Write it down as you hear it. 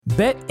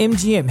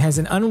BetMGM has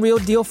an unreal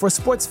deal for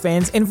sports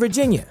fans in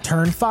Virginia.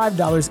 Turn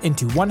 $5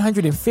 into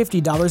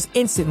 $150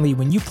 instantly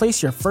when you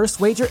place your first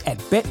wager at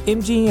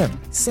BetMGM.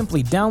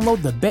 Simply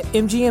download the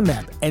BetMGM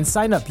app and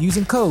sign up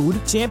using code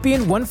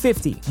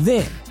Champion150.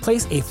 Then,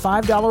 place a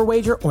 $5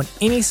 wager on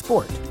any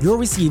sport. You'll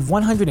receive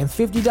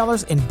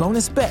 $150 in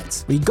bonus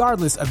bets,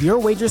 regardless of your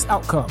wager's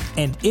outcome.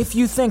 And if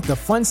you think the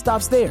fun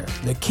stops there,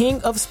 the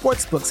King of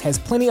Sportsbooks has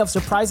plenty of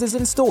surprises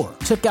in store.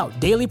 Check out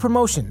daily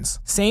promotions,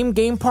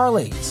 same-game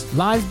parlays,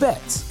 live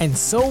bets, and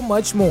so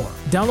much more.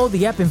 Download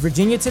the app in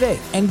Virginia today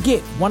and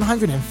get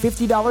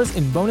 $150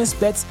 in bonus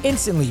bets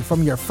instantly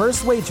from your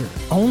first wager.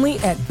 Only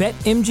at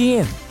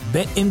BetMGM.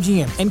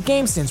 BetMGM and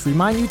GameSense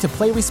remind you to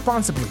play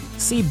responsibly.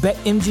 See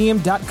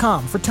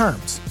BetMGM.com for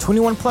terms.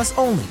 21 plus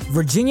only.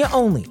 Virginia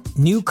only.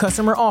 New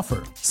customer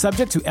offer.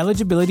 Subject to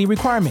eligibility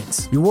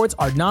requirements. Rewards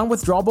are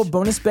non-withdrawable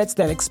bonus bets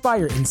that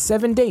expire in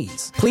 7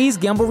 days. Please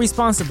gamble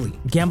responsibly.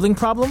 Gambling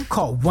problem?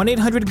 Call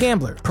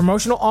 1-800-GAMBLER.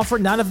 Promotional offer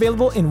not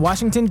available in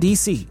Washington,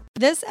 D.C.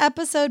 This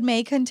episode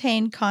may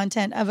contain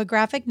content of a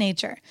graphic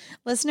nature.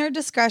 Listener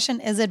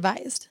discretion is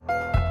advised.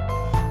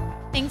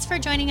 Thanks for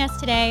joining us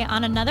today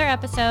on another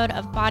episode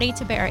of Body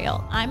to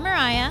Burial. I'm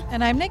Mariah.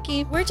 And I'm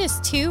Nikki. We're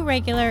just two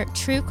regular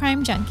true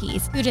crime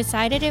junkies who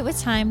decided it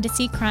was time to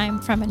see crime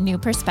from a new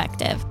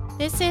perspective.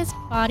 This is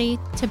Body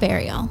to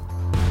Burial.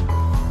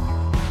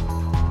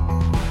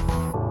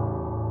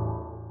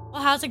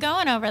 Well, how's it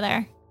going over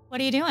there?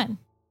 What are you doing?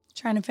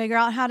 Trying to figure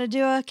out how to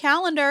do a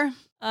calendar.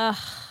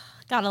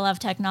 Gotta love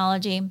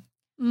technology.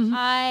 Mm-hmm.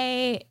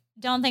 I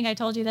don't think I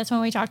told you this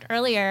when we talked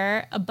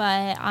earlier,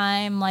 but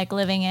I'm like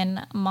living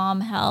in mom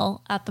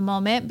hell at the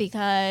moment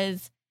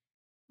because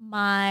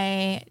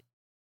my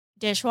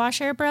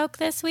dishwasher broke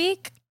this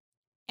week.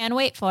 And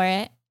wait for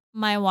it,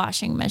 my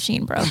washing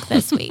machine broke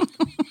this week.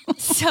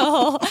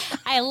 So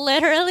I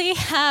literally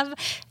have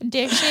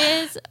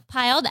dishes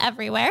piled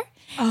everywhere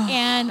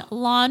and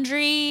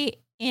laundry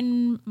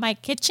in my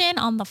kitchen,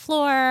 on the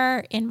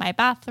floor, in my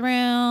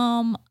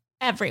bathroom,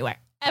 everywhere.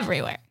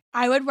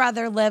 I would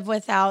rather live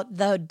without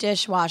the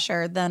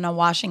dishwasher than a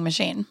washing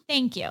machine.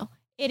 Thank you.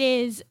 It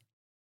is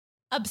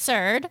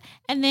absurd.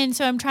 And then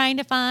so I'm trying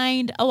to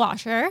find a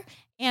washer.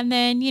 And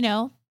then, you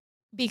know,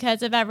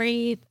 because of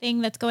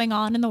everything that's going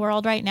on in the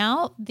world right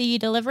now, the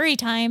delivery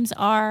times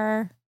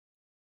are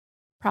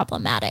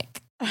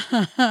problematic.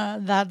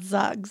 That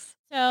sucks.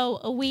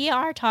 So we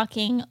are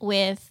talking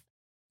with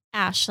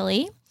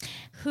Ashley,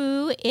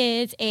 who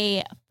is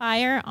a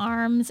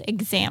Firearms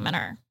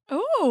Examiner.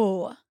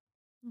 Ooh.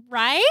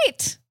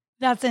 Right?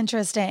 That's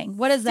interesting.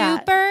 What is that?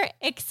 Super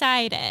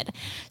excited.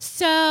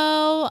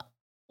 So,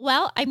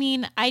 well, I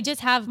mean, I just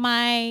have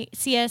my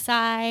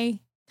CSI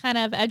kind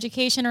of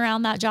education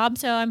around that job.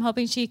 So I'm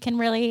hoping she can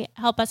really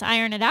help us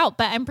iron it out.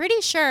 But I'm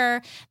pretty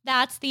sure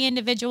that's the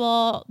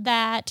individual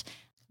that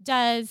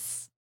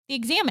does the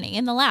examining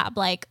in the lab.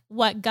 Like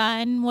what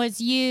gun was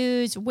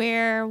used,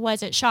 where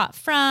was it shot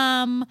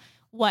from,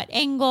 what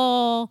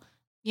angle,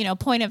 you know,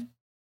 point of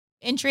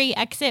entry,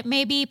 exit,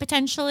 maybe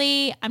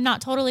potentially. I'm not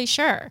totally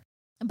sure,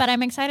 but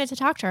I'm excited to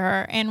talk to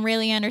her and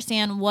really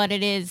understand what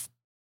it is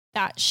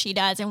that she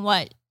does and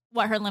what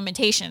her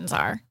limitations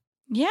are.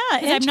 Yeah.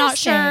 I'm not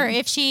sure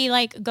if she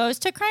like goes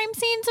to crime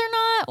scenes or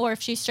not, or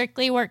if she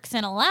strictly works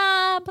in a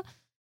lab.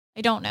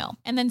 I don't know.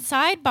 And then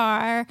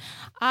sidebar,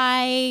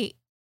 I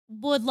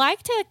would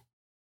like to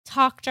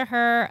talk to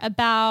her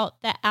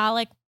about the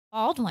Alec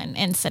Baldwin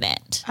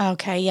incident.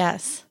 Okay,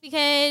 yes.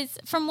 Because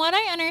from what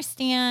I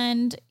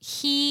understand,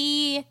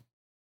 he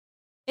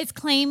is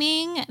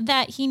claiming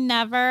that he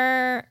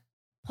never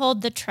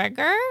pulled the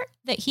trigger,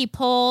 that he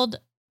pulled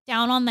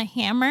down on the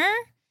hammer,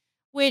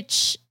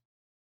 which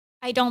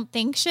I don't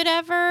think should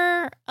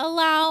ever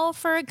allow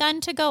for a gun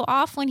to go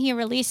off when he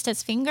released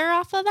his finger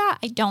off of that.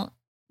 I don't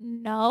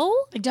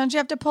know. Like, don't you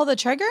have to pull the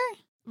trigger?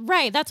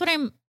 Right. That's what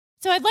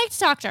So I'd like to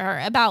talk to her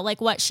about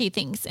like what she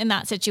thinks in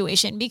that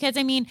situation, because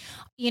I mean,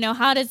 you know,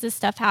 how does this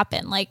stuff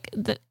happen? Like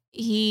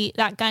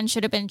that gun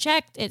should have been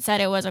checked. It said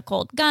it was a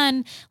cold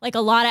gun. Like a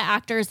lot of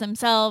actors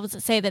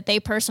themselves say that they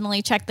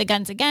personally check the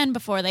guns again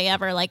before they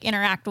ever like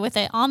interact with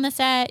it on the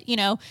set, you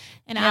know,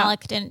 and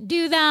Alec didn't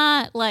do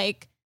that.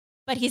 Like,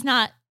 but he's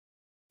not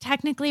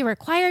technically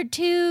required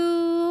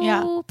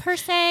to per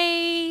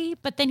se,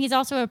 but then he's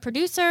also a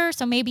producer.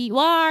 So maybe you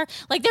are.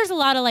 Like there's a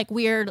lot of like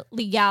weird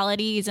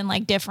legalities and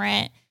like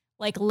different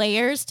like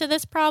layers to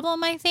this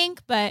problem, I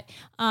think. But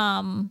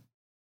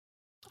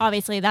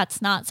obviously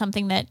that's not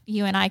something that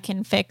you and I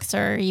can fix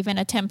or even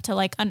attempt to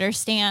like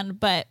understand.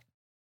 But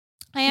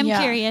I am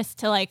curious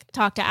to like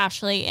talk to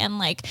Ashley and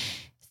like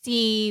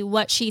see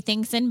what she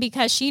thinks. And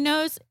because she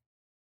knows,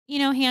 you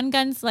know,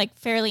 handguns like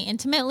fairly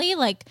intimately,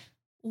 like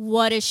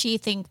what does she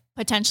think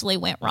potentially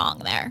went wrong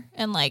there?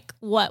 And like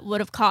what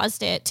would have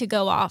caused it to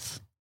go off?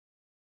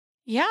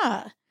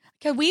 Yeah.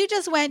 Okay, we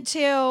just went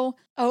to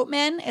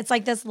Oatman. It's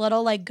like this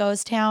little like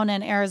ghost town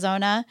in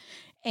Arizona.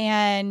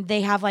 And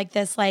they have like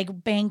this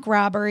like bank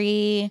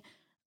robbery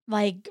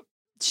like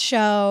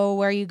show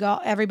where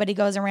everybody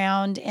goes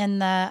around in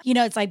the,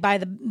 it's like by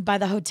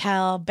the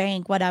hotel,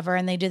 bank, whatever,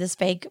 and they do this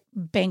fake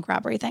bank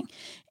robbery thing.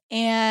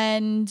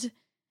 And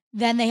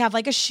then they have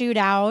like a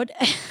shootout.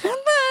 And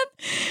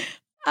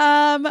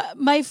then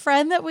my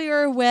friend that we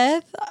were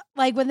with,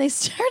 like when they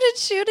started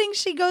shooting,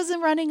 she goes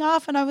and running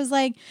off, and I was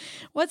like,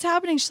 what's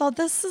happening? She's like,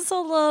 this is a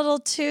little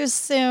too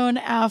soon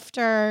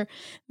after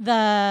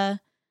the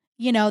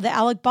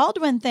Alec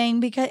Baldwin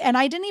thing, and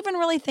I didn't even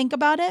really think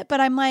about it, but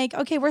I'm like,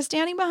 okay, we're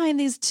standing behind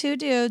these two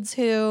dudes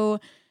who,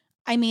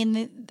 I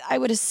mean, I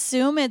would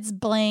assume it's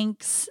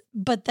blanks,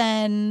 but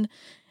then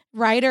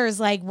Ryder's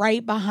like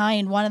right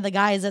behind one of the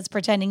guys that's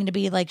pretending to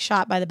be like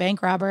shot by the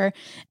bank robber.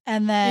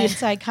 And then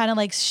so I kind of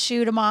like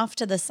shoot him off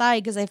to the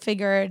side because I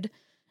figured,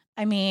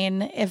 I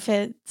mean, if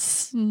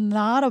it's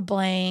not a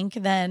blank,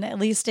 then at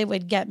least it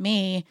would get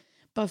me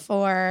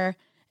before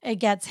it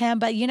gets him.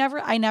 But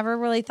I never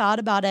really thought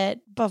about it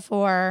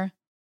before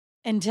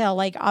until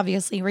like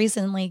obviously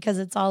recently because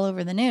it's all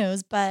over the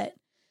news. But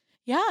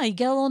yeah, I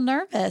get a little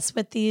nervous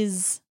with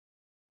these,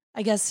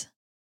 I guess,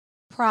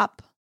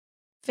 prop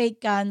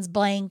fake guns,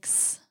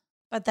 blanks,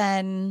 but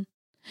then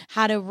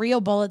how do real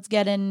bullets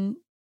get in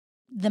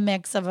the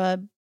mix of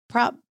a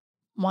prop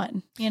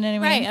one? You know what I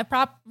mean? Right. A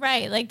prop.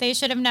 Right. Like they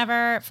should have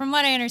never, from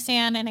what I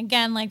understand. And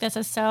again, like this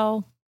is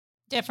so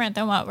different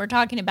than what we're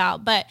talking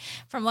about. But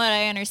from what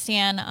I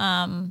understand,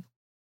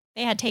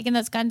 they had taken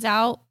those guns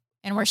out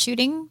and were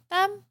shooting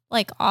them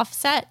like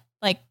offset,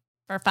 like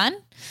for fun,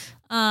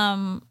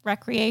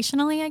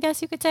 recreationally, I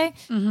guess you could say.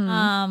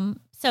 Mm-hmm.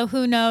 So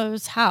who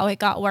knows how it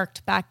got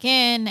worked back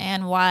in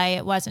and why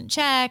it wasn't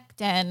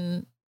checked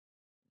and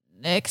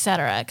et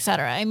cetera, et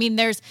cetera. I mean,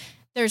 there's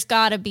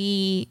got to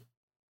be,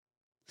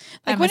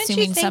 like, I'm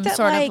assuming some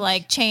sort of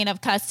like chain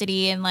of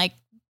custody and like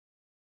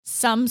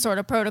some sort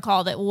of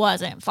protocol that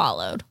wasn't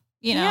followed,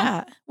 you know?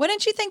 Yeah.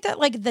 Wouldn't you think that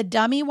like the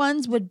dummy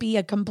ones would be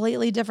a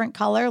completely different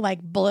color,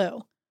 like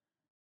blue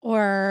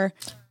or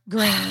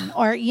green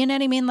or, you know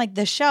what I mean? Like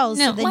the shells.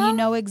 No, so then you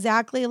know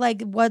exactly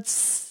like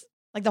what's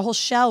like the whole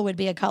shell would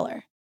be a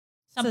color.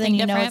 So then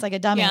you know it's like a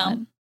dummy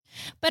one.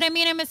 But I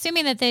mean, I'm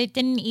assuming that they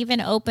didn't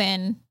even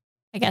open,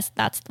 I guess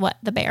that's what,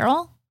 the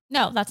barrel?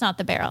 No, that's not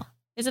the barrel.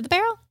 Is it the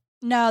barrel?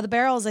 No, the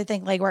barrel is, I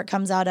think, like where it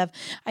comes out of.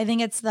 I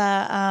think it's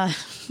the,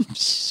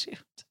 shoot.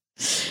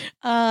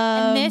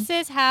 And this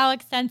is how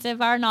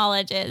extensive our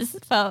knowledge is,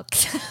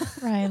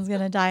 folks. Ryan's going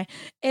to die.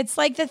 It's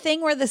like the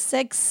thing where the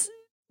 6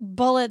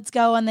 bullets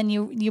go and then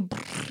you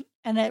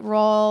and it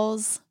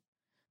rolls.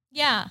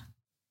 Yeah.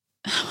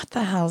 What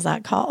the hell is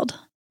that called?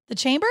 The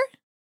chamber?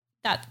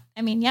 That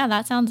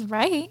sounds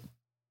right.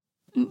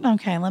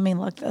 Okay, let me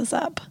look this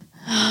up.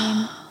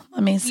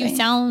 Let me see. You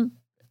sound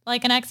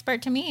like an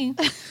expert to me.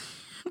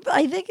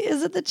 I think,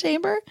 is it the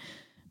chamber?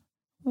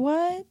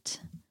 What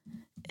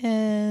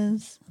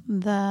is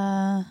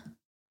the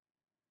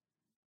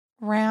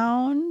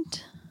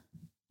round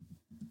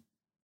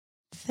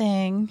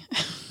thing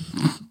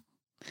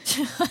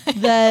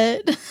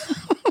that...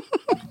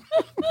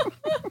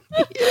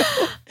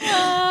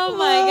 Oh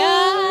my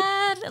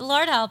God.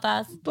 Lord help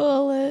us.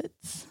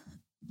 Bullets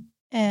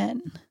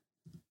in.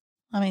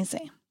 Let me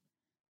see.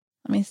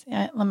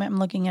 I'm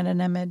looking at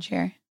an image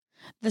here.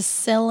 The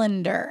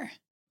cylinder.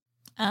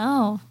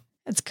 Oh.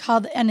 It's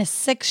called, and a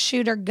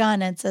 6-shooter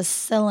gun. It's a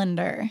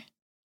cylinder.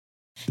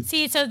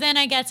 See, so then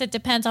I guess it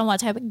depends on what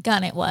type of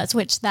gun it was,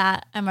 which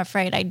that I'm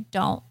afraid I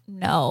don't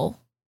know.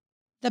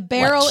 The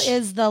barrel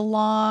is the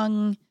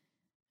long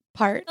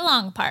part. The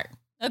long part.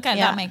 Okay,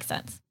 yeah. That makes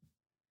sense.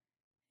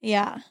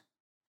 Yeah,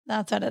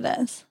 that's what it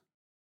is.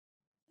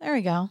 There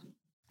we go.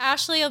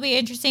 Ashley will be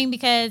interesting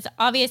because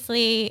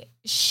obviously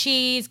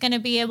she's going to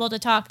be able to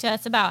talk to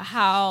us about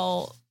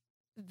how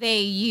they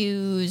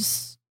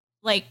use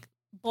like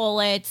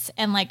bullets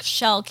and like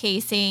shell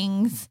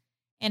casings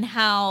and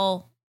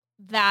how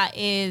that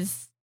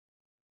is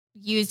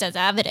used as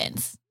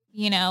evidence,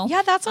 you know?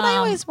 Yeah, that's what I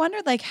always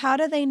wondered. Like, how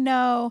do they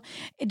know?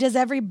 Does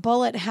every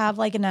bullet have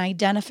like an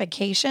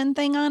identification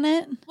thing on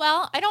it?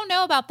 Well, I don't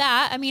know about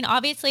that. I mean,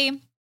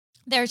 obviously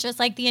there's just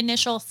like the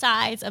initial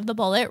size of the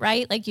bullet,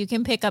 right? Like you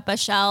can pick up a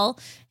shell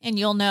and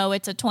you'll know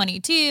it's a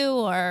 22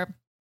 or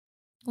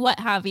what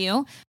have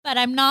you. But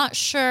I'm not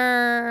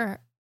sure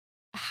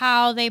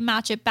how they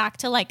match it back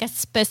to like a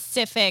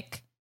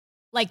specific,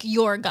 like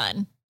your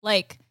gun.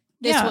 Like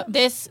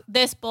this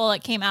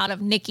bullet came out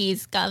of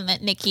Nikki's gun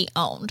that Nikki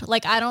owned.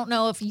 Like, I don't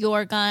know if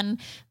your gun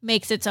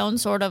makes its own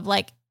sort of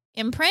like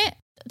imprint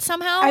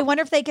somehow. I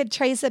wonder if they could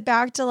trace it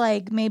back to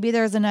like, maybe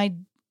there's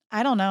an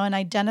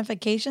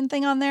identification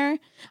thing on there.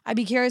 I'd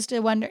be curious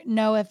to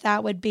know if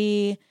that would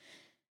be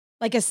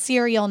like a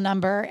serial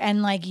number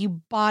and like you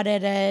bought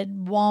it at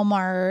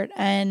Walmart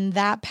and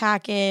that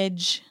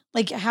package,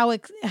 like how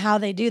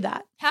they do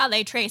that. How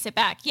they trace it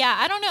back. Yeah,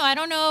 I don't know. I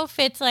don't know if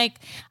it's like,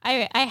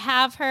 I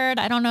have heard,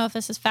 I don't know if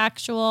this is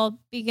factual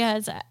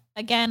because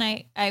again,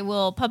 I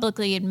will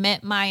publicly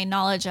admit my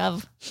knowledge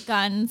of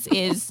guns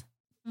is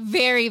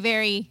very,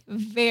 very,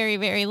 very,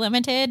 very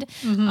limited.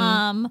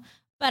 Mm-hmm.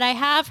 But I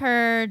have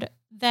heard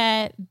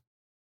that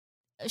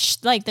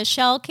like the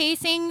shell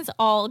casings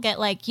all get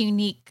like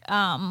unique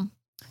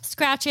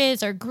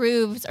scratches or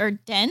grooves or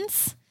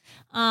dents.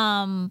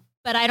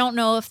 But I don't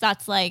know if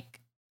that's like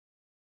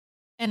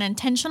an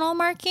intentional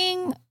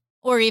marking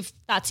or if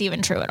that's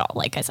even true at all.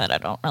 Like I said, I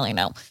don't really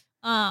know.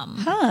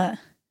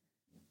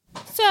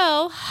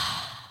 So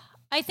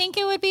I think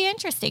it would be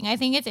interesting. I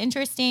think it's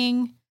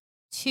interesting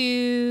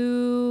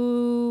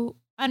to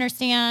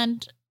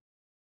understand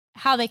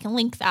how they can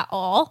link that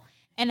all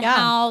and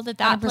how that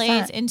 100%.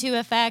 plays into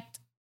effect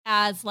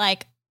as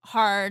like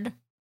hard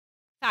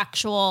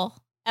factual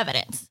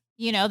evidence,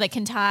 that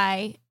can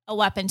tie a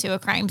weapon to a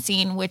crime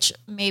scene, which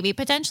maybe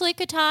potentially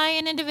could tie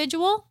an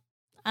individual.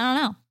 I don't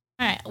know.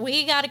 All right.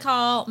 We got to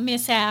call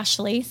Miss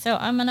Ashley. So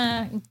I'm going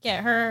to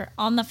get her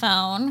on the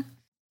phone.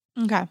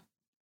 Okay.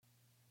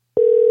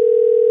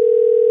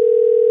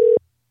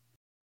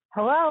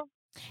 Hello.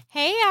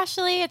 Hey,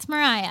 Ashley, it's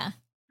Mariah.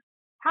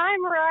 Hi,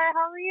 Mariah.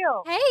 How are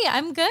you? Hey,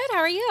 I'm good. How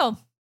are you?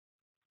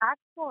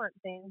 Excellent.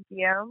 Thank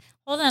you.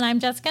 Hold on. I'm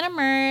just going to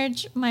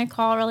merge my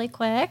call really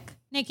quick.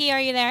 Nikki,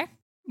 are you there?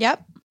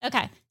 Yep.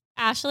 Okay.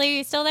 Ashley, are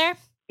you still there?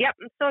 Yep,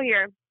 I'm still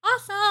here.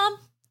 Awesome.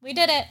 We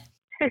did it.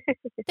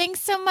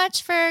 Thanks so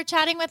much for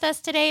chatting with us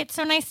today. It's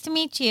so nice to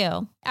meet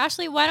you.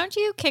 Ashley, why don't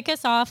you kick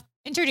us off?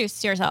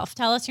 Introduce yourself.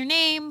 Tell us your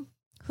name,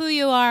 who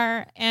you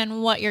are,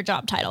 and what your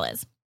job title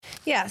is.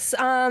 Yes,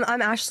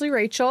 I'm Ashley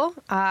Rachel.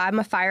 I'm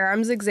a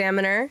firearms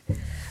examiner.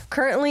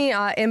 Currently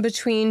in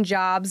between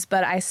jobs,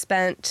 but I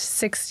spent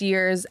 6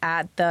 years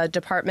at the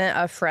Department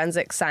of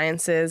Forensic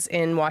Sciences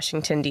in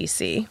Washington,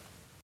 D.C.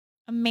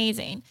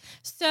 Amazing.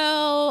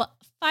 So,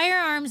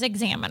 Firearms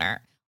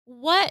Examiner,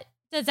 what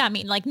does that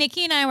mean? Like,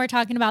 Nikki and I were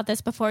talking about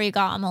this before you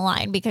got on the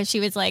line because she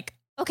was like,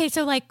 okay,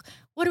 so like,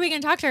 what are we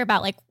going to talk to her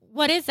about? Like,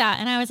 what is that?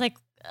 And I was like,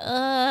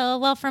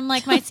 well, from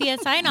like my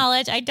CSI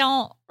knowledge, I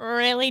don't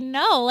really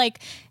know. Like,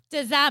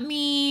 does that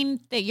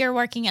mean that you're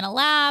working in a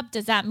lab?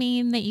 Does that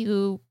mean that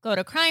you go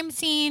to crime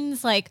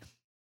scenes? Like,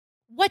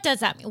 what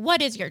does that mean?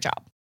 What is your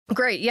job?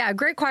 Great. Yeah,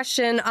 great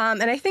question.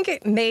 And I think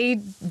it may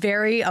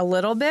vary a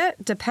little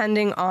bit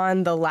depending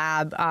on the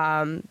lab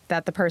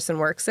that the person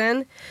works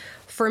in.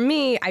 For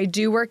me, I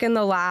do work in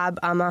the lab.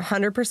 I'm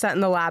 100% in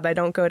the lab. I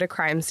don't go to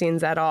crime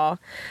scenes at all.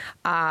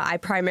 I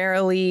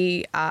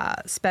primarily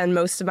spend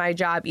most of my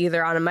job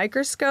either on a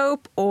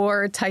microscope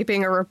or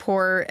typing a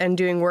report and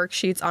doing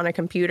worksheets on a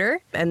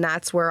computer. And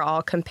that's where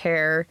I'll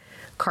compare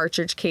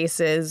cartridge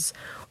cases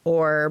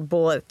or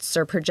bullets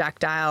or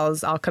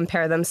projectiles. I'll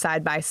compare them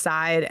side by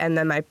side, and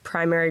then my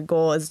primary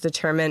goal is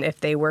determine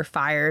if they were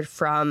fired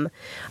from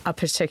a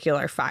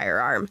particular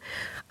firearm.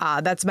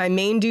 That's my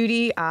main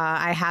duty.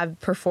 I have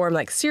performed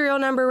like serial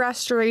number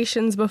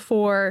restorations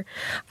before.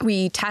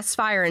 We test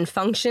fire and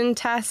function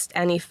test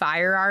any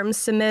firearms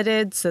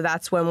submitted, so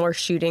that's when we're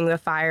shooting the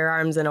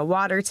firearms in a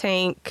water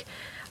tank.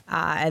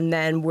 And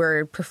then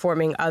we're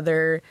performing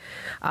other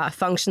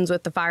functions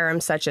with the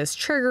firearms, such as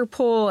trigger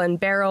pull and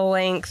barrel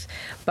length.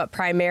 But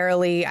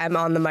primarily, I'm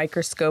on the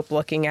microscope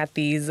looking at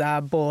these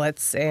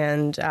bullets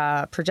and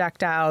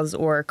projectiles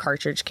or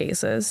cartridge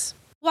cases.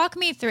 Walk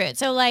me through it.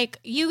 So, like,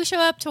 you show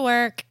up to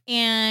work,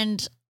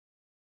 and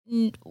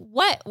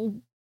what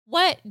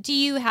do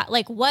you have?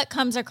 Like, what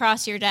comes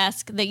across your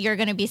desk that you're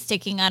going to be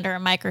sticking under a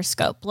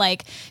microscope?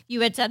 Like,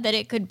 you had said that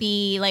it could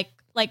be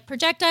like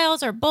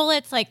projectiles or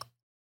bullets. Like,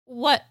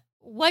 what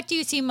do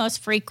you see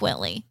most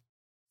frequently?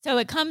 So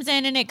it comes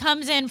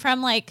in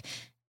from like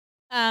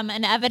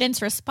an evidence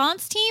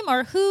response team,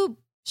 or who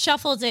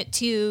shuffles it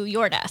to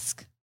your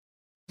desk?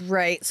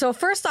 Right. So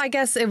first, I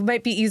guess it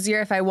might be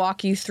easier if I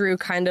walk you through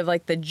kind of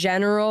like the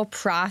general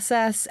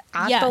process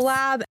at the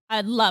lab.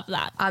 I'd love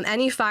that.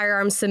 Any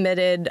firearm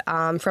submitted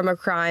from a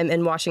crime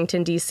in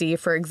Washington, D.C.,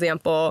 for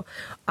example,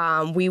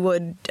 we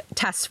would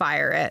test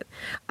fire it.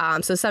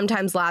 So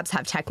sometimes labs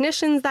have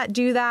technicians that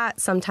do that.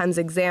 Sometimes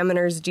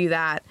examiners do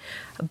that.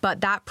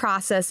 But that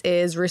process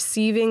is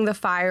receiving the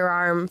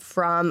firearm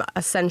from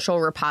a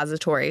central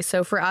repository.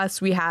 So for us,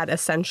 we had a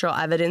central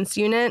evidence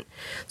unit.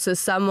 So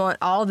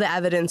all the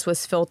evidence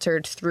was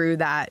filtered through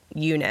that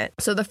unit.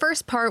 So the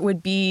first part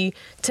would be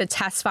to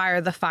test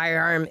fire the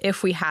firearm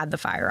if we had the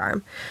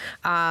firearm.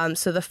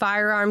 So the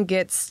firearm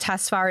gets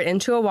test fired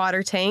into a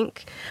water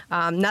tank.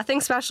 Nothing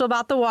special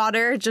about the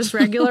water, just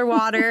regular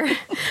water.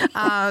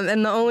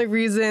 And the only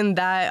reason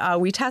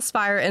that we test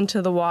fire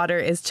into the water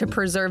is to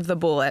preserve the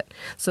bullet.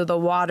 So the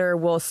water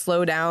will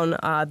slow down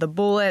the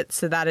bullet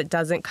so that it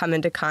doesn't come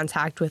into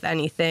contact with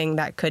anything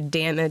that could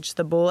damage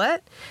the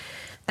bullet.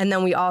 And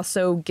then we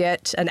also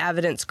get an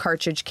evidence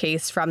cartridge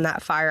case from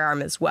that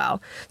firearm as well.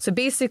 So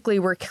basically,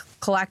 we're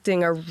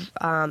collecting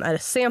a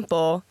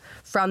sample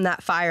from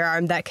that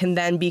firearm that can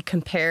then be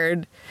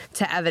compared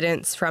to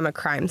evidence from a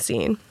crime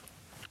scene.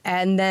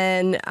 And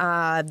then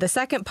the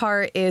second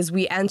part is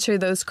we enter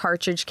those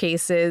cartridge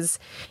cases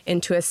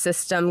into a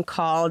system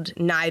called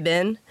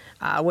NIBIN,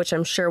 which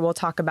I'm sure we'll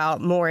talk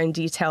about more in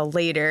detail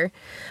later.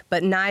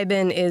 But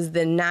NIBIN is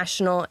the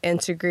National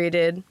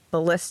Integrated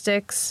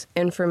Ballistics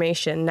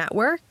Information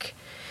Network.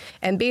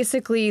 And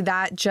basically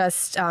that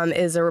just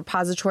is a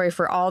repository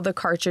for all the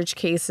cartridge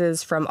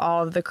cases from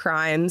all of the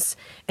crimes,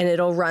 and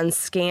it'll run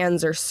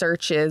scans or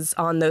searches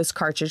on those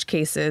cartridge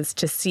cases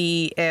to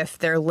see if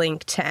they're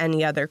linked to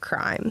any other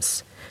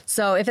crimes.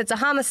 So if it's a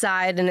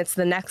homicide and it's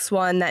the next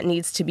one that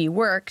needs to be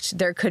worked,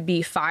 there could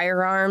be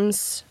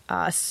firearms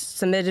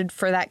submitted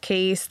for that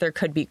case. There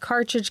could be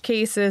cartridge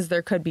cases.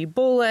 There could be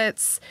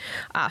bullets,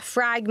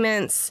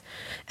 fragments.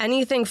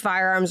 Anything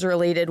firearms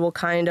related will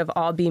kind of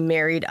all be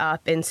married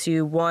up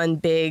into one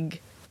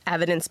big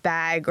evidence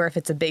bag, or if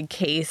it's a big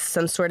case,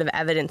 some sort of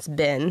evidence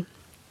bin.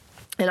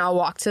 And I'll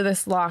walk to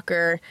this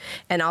locker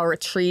and I'll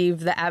retrieve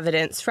the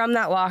evidence from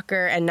that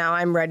locker, and now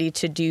I'm ready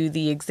to do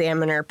the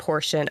examiner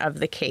portion of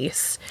the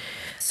case.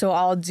 So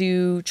I'll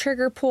do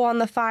trigger pull on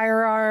the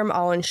firearm.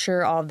 I'll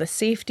ensure all of the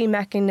safety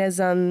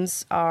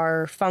mechanisms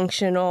are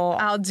functional.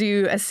 I'll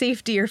do a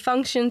safety or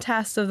function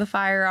test of the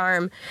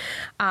firearm.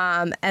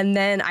 And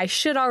then I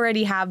should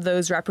already have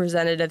those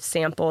representative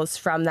samples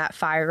from that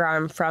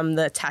firearm from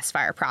the test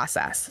fire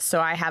process. So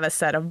I have a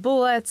set of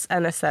bullets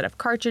and a set of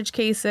cartridge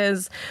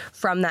cases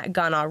from that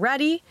gun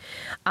already.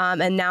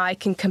 And now I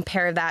can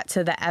compare that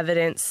to the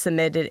evidence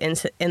submitted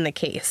in the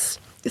case.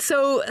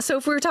 So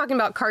if we were talking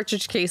about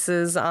cartridge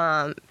cases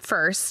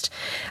first,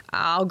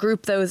 I'll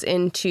group those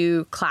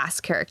into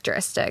class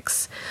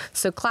characteristics.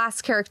 So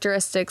class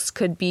characteristics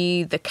could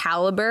be the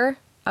caliber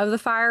of the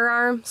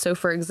firearm. So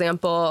for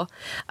example,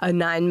 a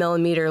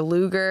 9mm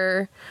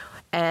Luger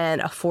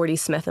and a .40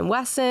 Smith &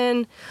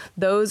 Wesson.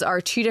 Those are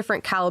two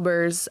different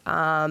calibers, so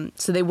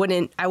I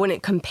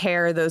wouldn't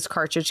compare those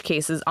cartridge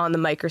cases on the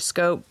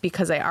microscope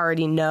because I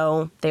already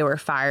know they were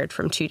fired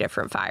from two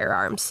different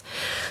firearms.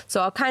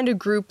 So I'll kind of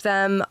group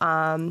them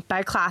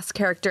by class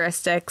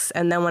characteristics,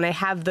 and then when I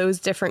have those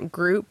different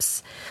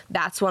groups,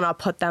 that's when I'll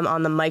put them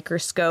on the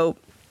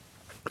microscope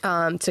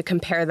to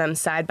compare them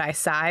side by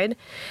side.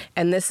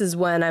 And this is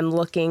when I'm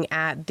looking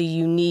at the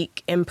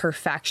unique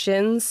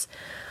imperfections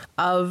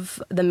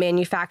of the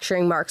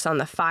manufacturing marks on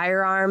the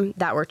firearm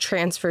that were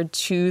transferred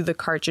to the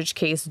cartridge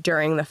case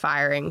during the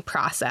firing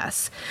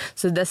process.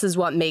 So this is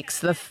what makes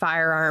the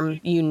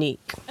firearm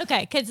unique.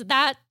 Okay, because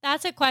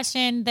that's a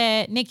question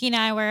that Nikki and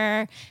I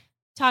were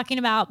talking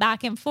about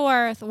back and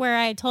forth, where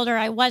I told her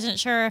I wasn't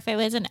sure if it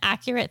was an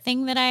accurate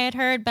thing that I had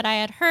heard, but I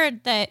had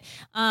heard that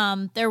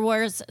there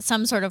was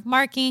some sort of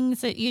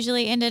markings that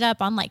usually ended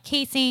up on like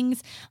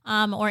casings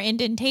or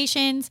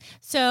indentations.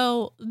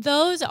 So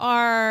those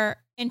are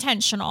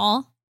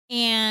intentional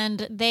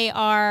and they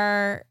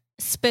are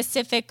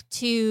specific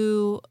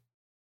to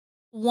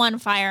one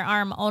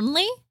firearm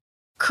only.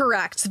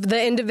 Correct.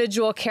 The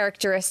individual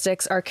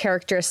characteristics are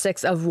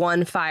characteristics of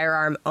one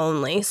firearm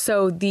only.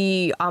 So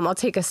I'll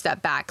take a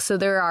step back. So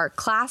there are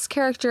class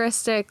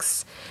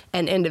characteristics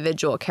and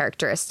individual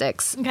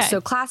characteristics. Okay.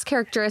 So class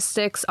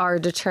characteristics are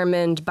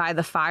determined by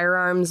the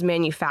firearms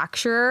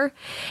manufacturer,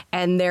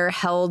 and they're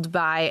held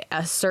by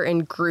a certain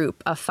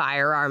group of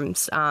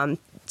firearms,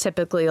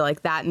 typically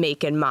like that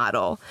make and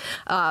model.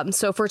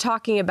 So if we're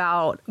talking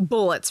about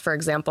bullets, for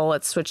example,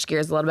 let's switch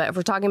gears a little bit. If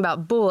we're talking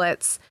about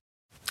bullets,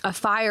 a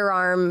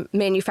firearm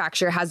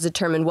manufacturer has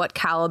determined what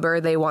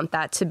caliber they want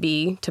that to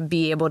be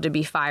able to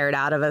be fired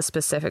out of a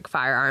specific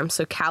firearm.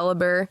 So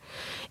caliber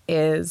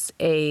is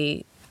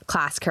a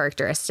class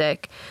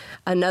characteristic.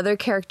 Another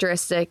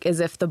characteristic is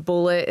if the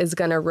bullet is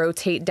going to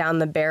rotate down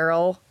the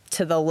barrel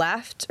to the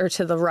left or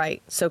to the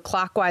right, so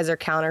clockwise or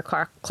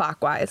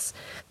counterclockwise.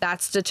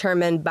 That's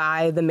determined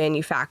by the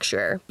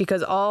manufacturer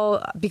because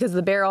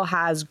the barrel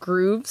has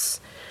grooves,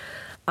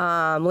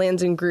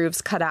 lands and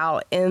grooves cut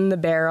out in the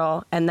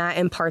barrel, and that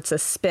imparts a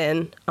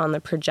spin on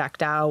the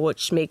projectile,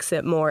 which makes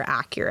it more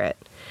accurate.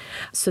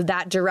 So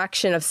that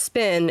direction of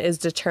spin is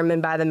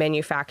determined by the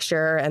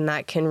manufacturer, and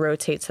that can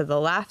rotate to the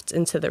left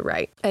and to the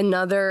right.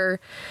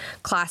 Another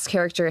class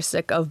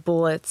characteristic of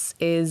bullets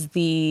is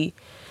the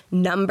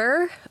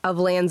number of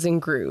lands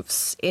and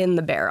grooves in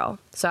the barrel.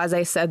 So as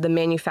I said, the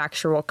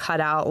manufacturer will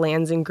cut out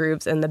lands and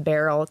grooves in the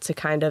barrel to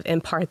kind of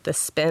impart the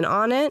spin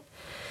on it.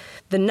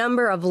 The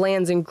number of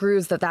lands and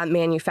grooves that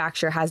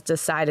manufacturer has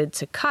decided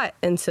to cut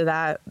into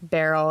that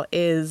barrel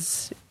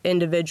is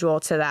individual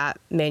to that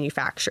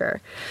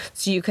manufacturer.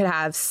 So you could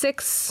have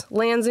 6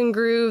 lands and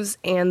grooves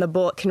and the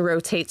bullet can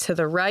rotate to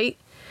the right,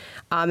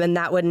 and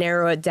that would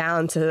narrow it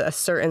down to a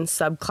certain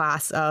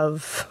subclass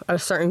of a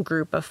certain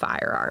group of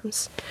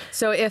firearms.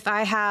 So if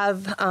I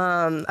have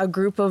a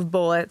group of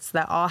bullets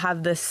that all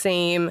have the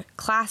same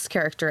class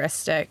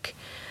characteristic,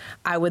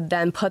 I would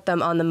then put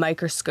them on the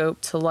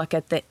microscope to look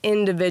at the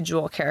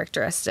individual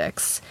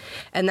characteristics.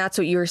 And that's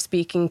what you were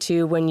speaking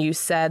to when you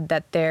said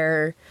that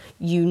they're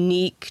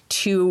unique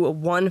to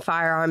one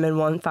firearm and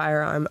one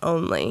firearm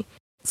only.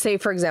 Say,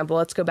 for example,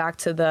 let's go back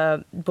to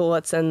the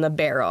bullets and the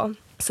barrel.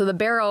 So the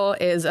barrel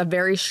is a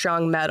very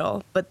strong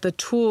metal, but the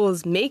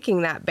tools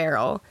making that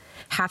barrel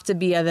have to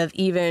be of an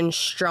even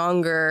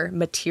stronger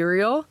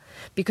material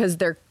because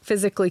they're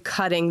physically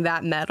cutting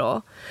that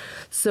metal.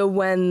 So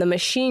when the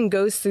machine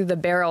goes through the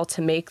barrel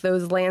to make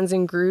those lands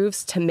and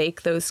grooves, to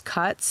make those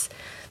cuts,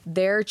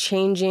 they're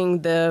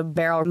changing the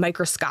barrel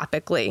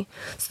microscopically.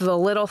 So the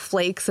little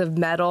flakes of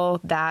metal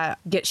that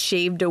get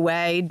shaved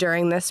away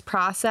during this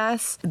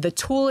process, the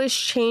tool is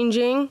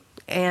changing,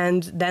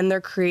 and then they're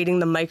creating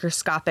the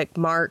microscopic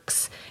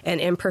marks and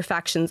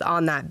imperfections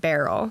on that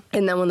barrel.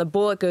 And then when the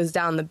bullet goes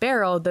down the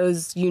barrel,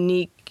 those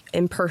unique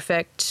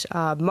imperfect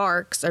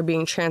marks are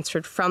being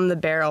transferred from the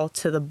barrel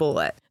to the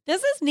bullet.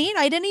 This is neat.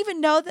 I didn't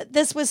even know that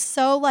this was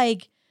so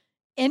like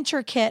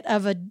intricate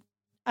of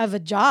a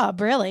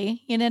job,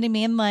 really. You know what I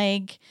mean?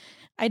 Like,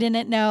 I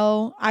didn't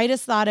know. I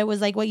just thought it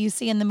was like what you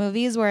see in the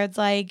movies where it's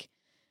like,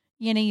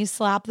 you know, you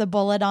slap the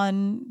bullet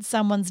on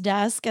someone's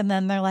desk and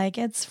then they're like,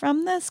 it's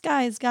from this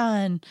guy's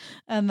gun.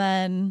 And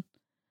then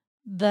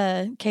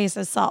the case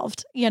is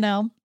solved, you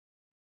know?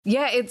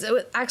 Yeah,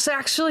 it's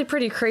actually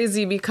pretty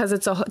crazy because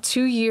it's a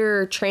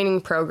 2-year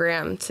training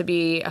program to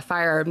be a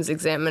firearms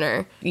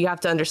examiner. You have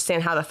to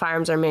understand how the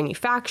firearms are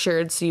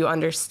manufactured, so you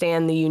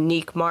understand the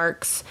unique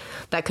marks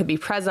that could be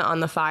present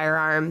on the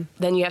firearm.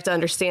 Then you have to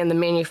understand the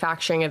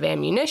manufacturing of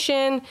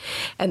ammunition,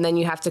 and then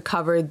you have to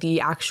cover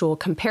the actual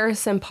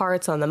comparison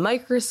parts on the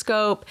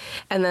microscope.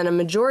 And then a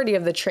majority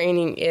of the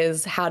training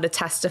is how to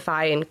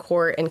testify in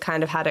court and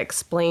kind of how to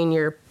explain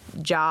your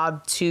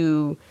job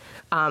to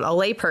a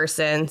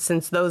layperson,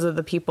 since those are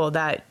the people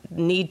that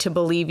need to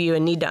believe you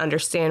and need to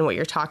understand what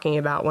you're talking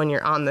about when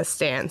you're on the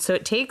stand. So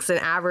it takes an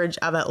average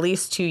of at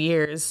least 2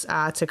 years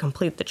to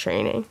complete the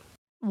training.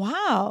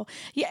 Wow.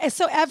 Yeah.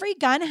 So every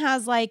gun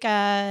has like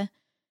I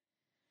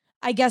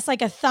guess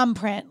like a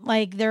thumbprint,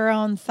 like their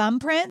own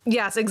thumbprint.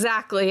 Yes,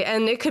 exactly.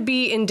 And it could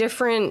be in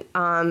different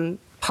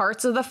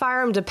parts of the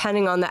firearm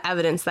depending on the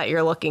evidence that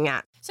you're looking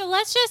at. So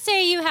let's just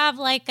say you have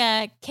like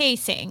a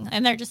casing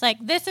and they're just like,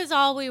 this is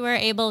all we were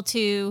able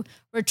to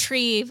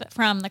retrieve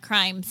from the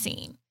crime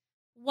scene.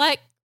 What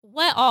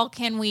all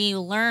can we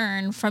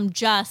learn from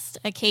just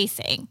a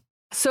casing?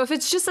 So if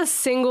it's just a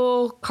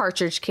single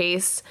cartridge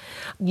case,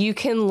 you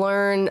can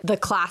learn the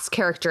class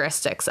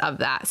characteristics of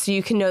that. So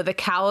you can know the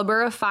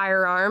caliber of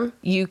firearm.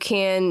 You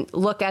can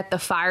look at the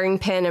firing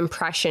pin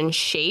impression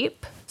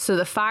shape. So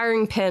the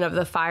firing pin of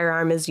the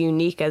firearm is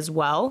unique as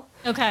well.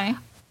 Okay.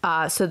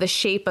 So the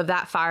shape of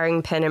that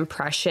firing pin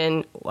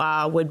impression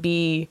would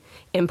be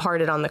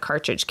imparted on the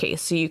cartridge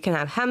case. So you can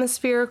have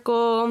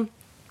hemispherical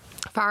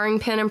firing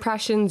pin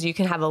impressions. You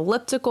can have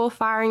elliptical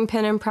firing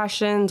pin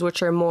impressions,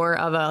 which are more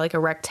of a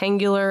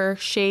rectangular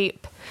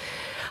shape.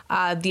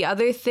 The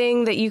other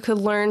thing that you could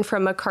learn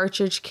from a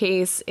cartridge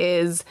case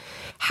is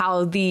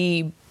how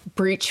the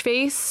breech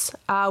face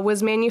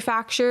was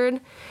manufactured.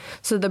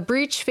 So the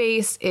breech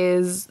face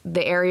is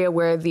the area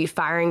where the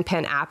firing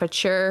pin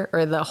aperture,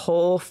 or the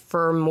hole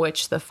from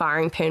which the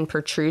firing pin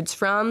protrudes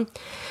from,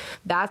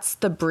 that's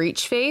the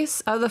breech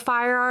face of the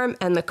firearm,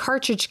 and the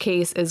cartridge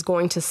case is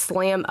going to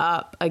slam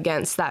up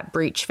against that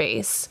breech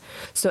face.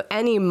 So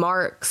any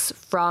marks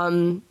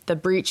from the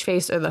breech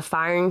face or the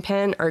firing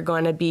pin are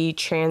going to be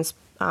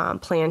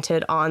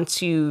transplanted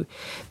onto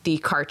the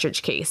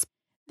cartridge case.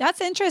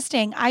 That's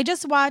interesting. I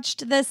just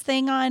watched this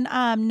thing on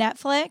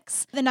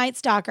Netflix, The Night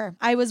Stalker.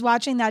 I was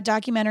watching that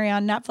documentary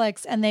on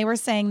Netflix, and they were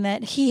saying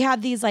that he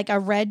had these like a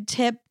red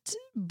tipped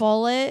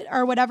bullet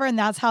or whatever, and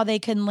that's how they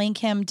can link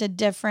him to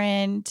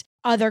different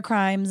other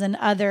crimes and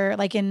other,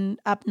 like in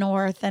up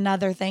north and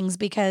other things,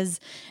 because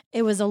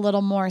it was a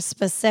little more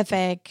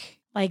specific,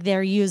 like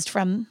they're used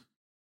from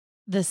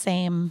the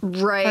same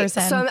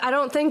person. So I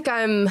don't think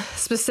I'm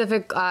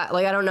specific.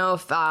 I don't know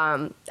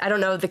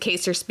the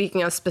case you're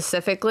speaking of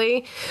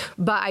specifically,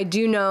 but I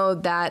do know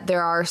that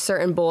there are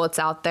certain bullets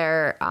out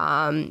there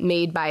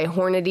made by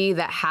Hornady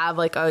that have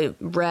like a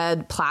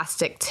red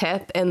plastic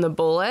tip in the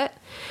bullet.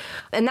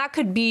 And that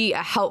could be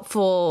a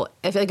helpful,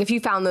 if you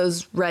found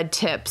those red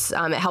tips,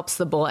 it helps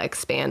the bullet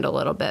expand a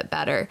little bit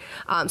better.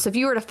 So if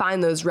you were to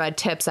find those red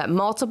tips at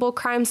multiple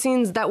crime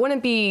scenes, that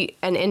wouldn't be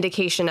an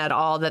indication at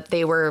all that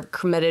they were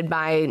committed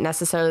by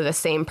necessarily the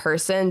same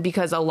person,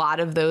 because a lot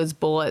of those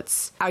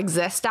bullets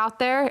exist out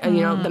there, and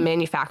the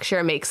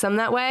manufacturer makes them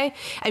that way.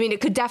 I mean,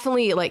 it could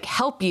definitely like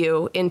help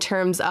you in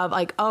terms of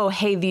like, oh,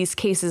 hey, these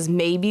cases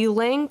may be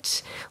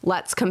linked.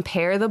 Let's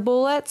compare the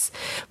bullets.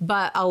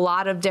 But a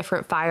lot of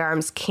different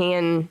firearms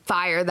can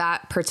fire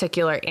that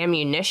particular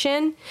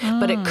ammunition,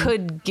 but it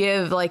could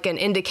give like an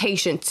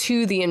indication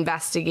to the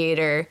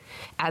investigator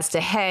as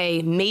to,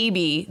 hey,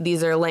 maybe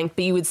these are linked,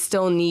 but you would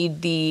still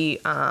need the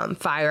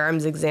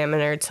firearms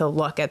examiner to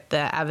look at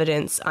the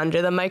evidence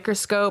under the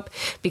microscope,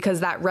 because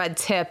that red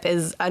tip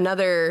is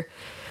another,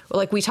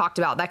 like we talked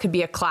about, that could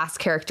be a class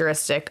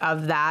characteristic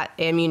of that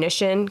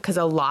ammunition, because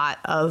a lot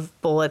of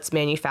bullets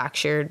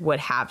manufactured would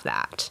have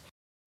that.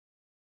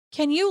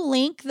 Can you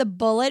link the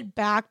bullet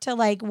back to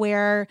like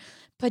where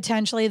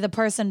potentially the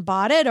person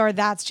bought it, or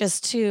that's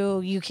just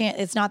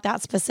it's not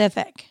that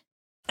specific?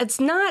 It's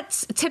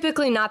not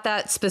typically not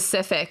that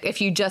specific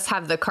if you just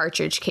have the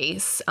cartridge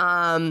case.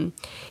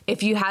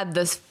 If you had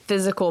this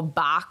physical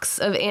box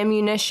of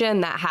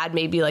ammunition that had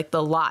maybe like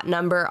the lot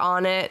number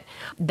on it,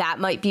 that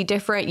might be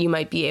different. You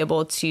might be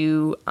able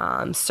to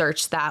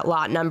search that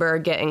lot number,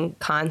 get in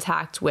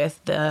contact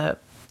with the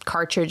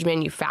cartridge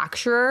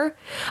manufacturer.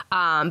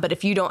 But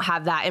if you don't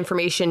have that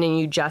information and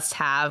you just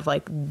have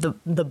like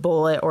the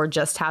bullet or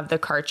just have the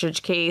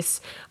cartridge case,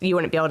 you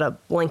wouldn't be able to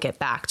link it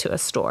back to a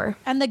store.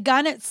 And the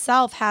gun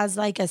itself has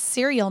like a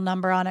serial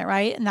number on it,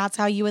 right? And that's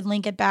how you would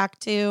link it back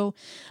to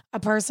a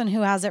person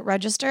who has it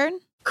registered?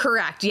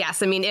 Correct.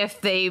 Yes. I mean, if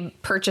they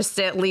purchased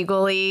it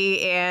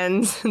legally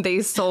and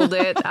they sold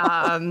it,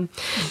 and,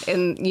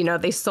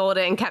 they sold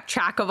it and kept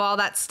track of all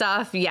that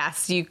stuff,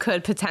 yes, you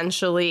could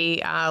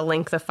potentially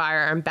link the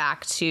firearm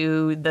back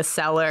to the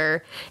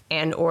seller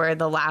and or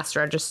the last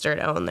registered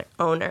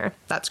owner.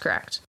 That's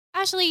correct.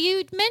 Ashley,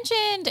 you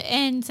mentioned,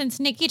 and since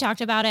Nikki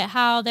talked about it,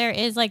 how there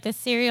is like the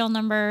serial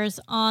numbers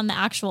on the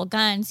actual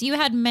guns. You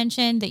had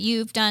mentioned that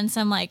you've done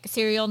some like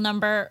serial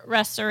number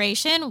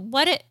restoration.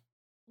 What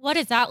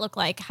does that look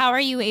like? How are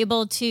you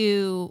able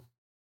to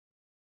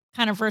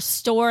kind of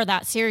restore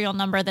that serial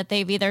number that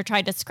they've either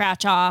tried to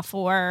scratch off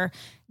or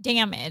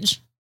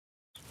damage?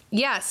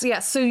 Yes.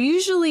 So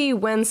usually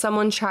when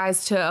someone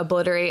tries to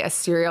obliterate a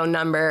serial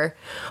number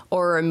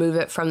or remove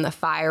it from the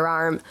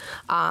firearm,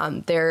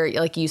 they're,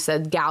 like you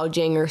said,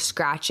 gouging or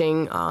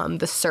scratching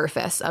the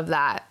surface of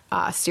that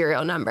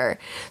serial number.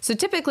 So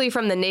typically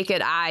from the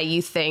naked eye,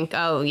 you think,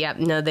 oh, yep,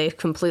 no, they've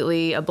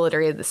completely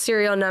obliterated the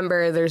serial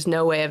number. There's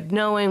no way of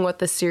knowing what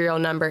the serial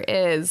number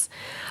is.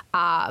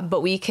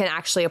 But we can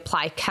actually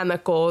apply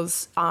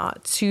chemicals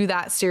to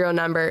that serial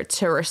number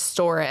to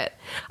restore it.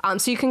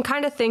 So you can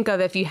kind of think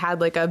of if you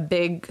had like a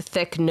big,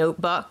 thick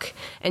notebook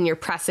and you're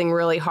pressing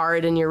really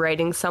hard and you're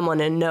writing someone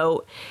a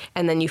note,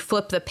 and then you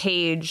flip the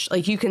page,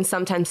 like you can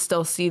sometimes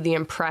still see the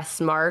impress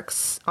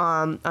marks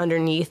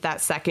underneath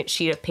that second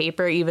sheet of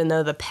paper, even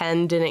though the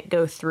pen didn't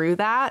go through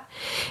that.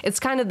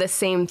 It's kind of the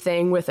same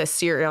thing with a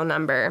serial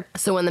number.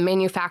 So when the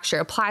manufacturer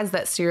applies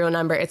that serial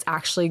number, it's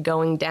actually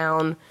going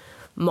down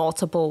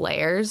multiple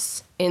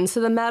layers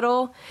into the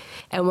metal.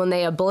 And when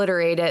they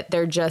obliterate it,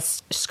 they're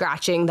just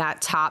scratching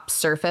that top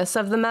surface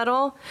of the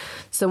metal.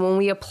 So when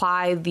we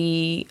apply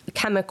the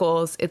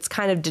chemicals, it's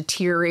kind of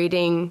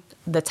deteriorating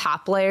the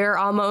top layer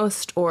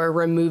almost, or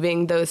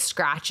removing those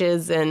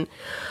scratches and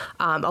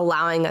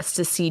allowing us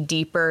to see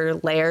deeper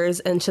layers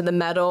into the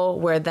metal,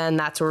 where then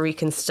that's where we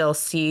can still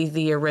see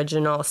the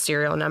original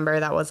serial number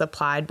that was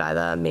applied by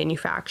the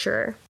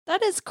manufacturer.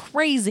 That is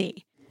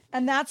crazy.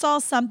 And that's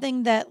all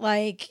something that,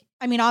 like,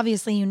 I mean,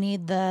 obviously you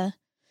need the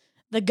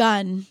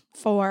gun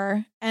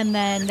for, and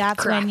then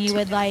that's Correct. when you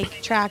would like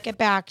track it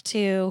back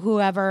to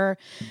whoever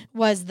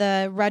was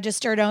the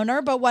registered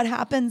owner. But what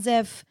happens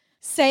if,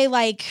 say,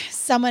 like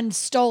someone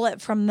stole it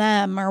from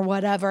them or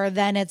whatever,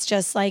 then it's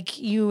just like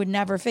you would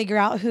never figure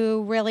out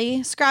who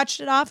really scratched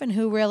it off and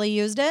who really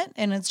used it.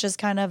 And it's just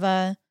kind of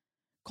a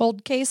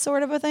cold case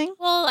sort of a thing.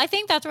 Well, I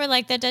think that's where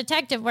like the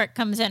detective work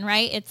comes in,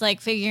 right? It's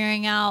like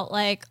figuring out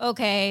like,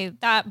 okay,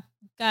 that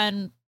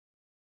gun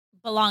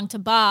belonged to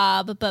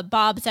Bob, but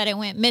Bob said it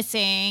went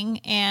missing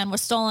and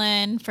was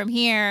stolen from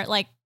here.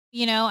 Like,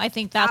 I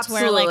think that's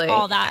Absolutely. where like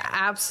all that.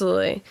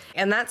 Absolutely.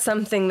 And that's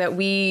something that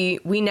we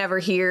never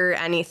hear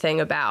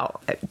anything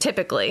about.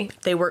 Typically,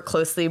 they work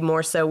closely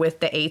more so with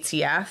the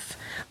ATF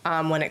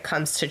when it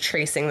comes to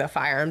tracing the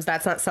firearms.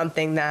 That's not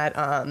something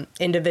that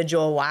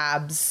individual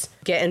labs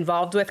get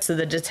involved with. So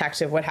the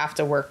detective would have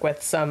to work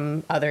with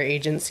some other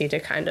agency to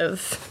kind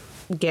of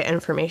get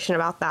information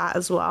about that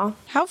as well.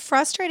 How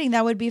frustrating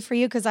that would be for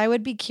you, because I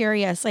would be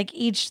curious. Like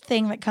each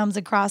thing that comes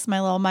across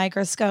my little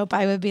microscope,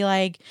 I would be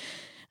like,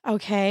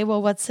 okay,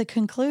 well, what's the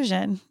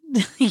conclusion?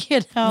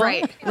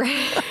 Right.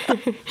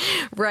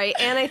 Right.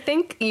 And I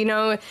think,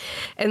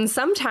 and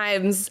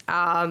sometimes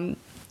I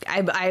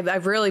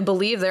really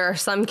believe there are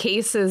some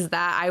cases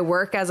that I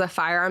work as a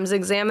firearms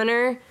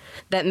examiner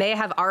that may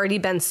have already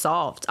been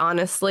solved,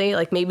 honestly.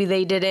 Like maybe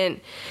they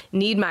didn't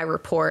need my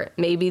report.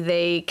 Maybe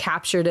they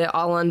captured it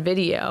all on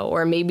video,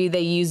 or maybe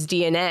they used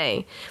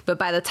DNA. But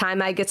by the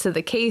time I get to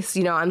the case,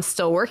 I'm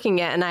still working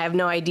it, and I have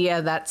no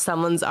idea that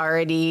someone's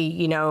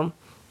already,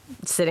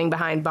 sitting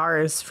behind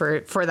bars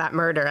for that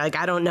murder. Like,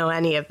 I don't know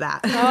any of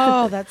that.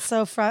 Oh, that's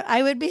so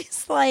I would be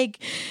like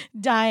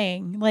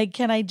dying. Like,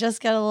 can I just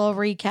get a little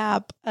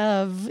recap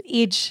of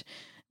each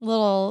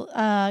little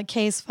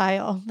case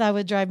file? That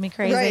would drive me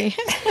crazy.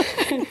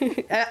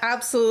 Right.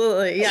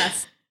 Absolutely.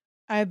 Yes.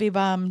 I'd be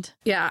bummed.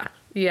 Yeah.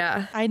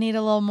 I need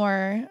a little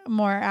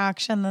more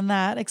action than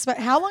that.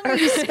 How long are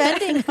you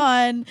spending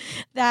on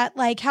that?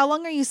 Like, how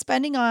long are you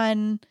spending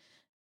on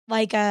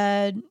like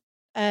a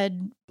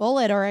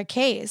bullet or a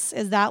case?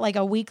 Is that like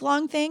a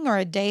week-long thing or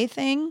a day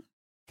thing?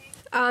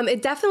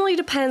 It definitely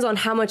depends on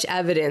how much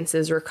evidence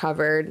is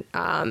recovered,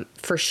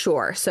 for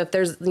sure. So if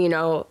there's,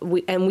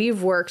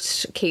 we've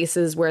worked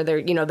cases where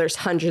there's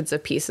hundreds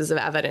of pieces of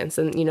evidence,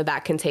 and,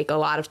 that can take a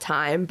lot of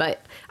time.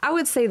 But I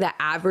would say the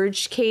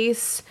average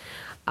case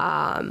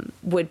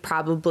would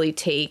probably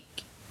take,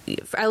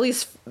 at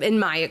least in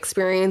my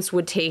experience,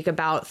 would take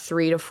about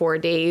 3 to 4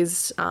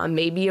 days,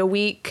 maybe a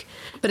week.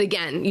 But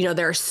again,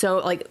 there are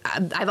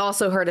I've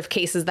also heard of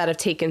cases that have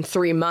taken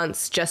 3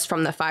 months just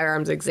from the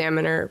Firearms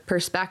Examiner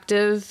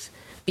perspective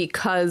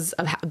because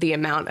of the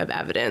amount of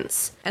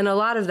evidence. And a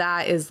lot of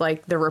that is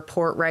like the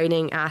report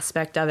writing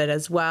aspect of it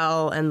as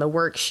well, and the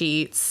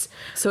worksheets.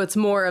 So it's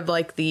more of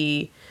like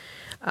the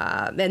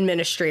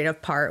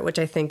administrative part, which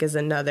I think is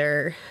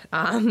another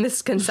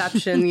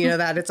misconception,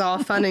 that it's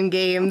all fun and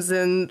games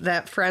and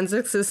that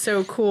forensics is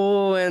so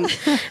cool and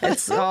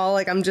it's all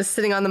like I'm just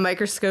sitting on the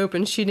microscope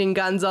and shooting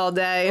guns all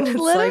day. And it's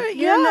Literally,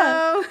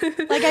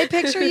 like, like I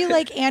picture you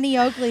like Annie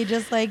Oakley,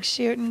 just like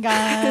shooting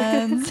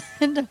guns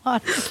into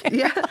water.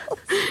 Yeah.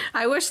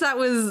 I wish that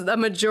was a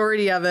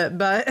majority of it,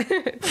 but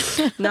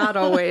not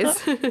always.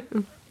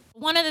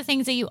 One of the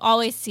things that you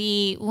always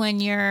see when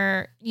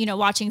you're,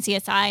 watching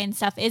CSI and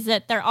stuff is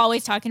that they're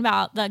always talking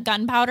about the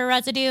gunpowder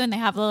residue, and they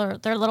have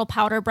their little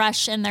powder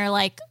brush and they're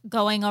like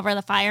going over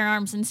the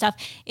firearms and stuff.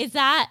 Is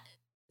that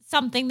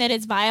something that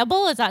is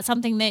viable? Is that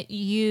something that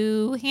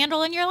you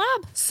handle in your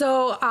lab?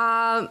 So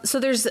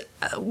there's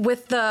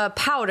with the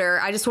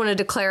powder, I just wanted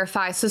to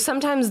clarify. So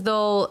sometimes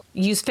they'll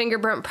use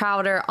fingerprint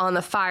powder on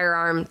the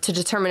firearm to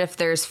determine if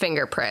there's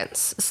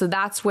fingerprints. So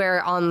that's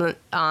where on the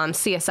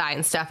CSI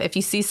and stuff, if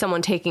you see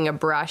someone taking a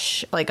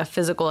brush, like a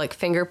physical like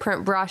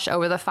fingerprint brush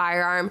over the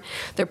firearm,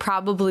 they're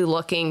probably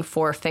looking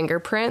for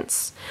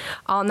fingerprints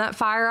on that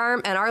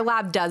firearm. And our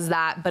lab does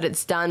that, but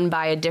it's done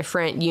by a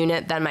different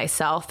unit than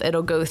myself.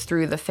 It'll go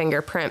through the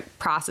fingerprint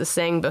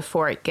processing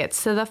before it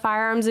gets to the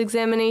firearms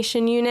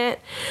examination unit,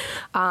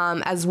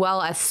 as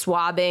well as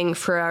swabbing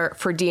for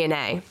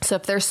DNA. So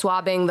if they're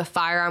swabbing the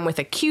firearm with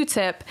a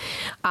Q-tip,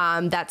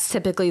 that's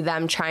typically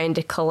them trying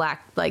to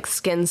collect like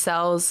skin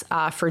cells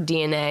for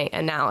DNA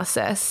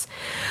analysis.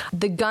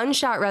 The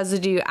gunshot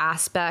residue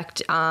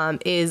aspect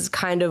is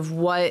kind of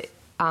what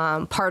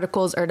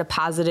particles are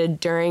deposited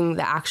during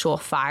the actual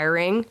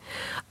firing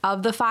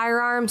of the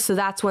firearm. So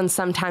that's when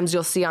sometimes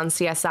you'll see on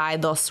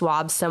CSI, they'll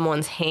swab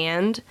someone's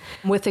hand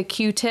with a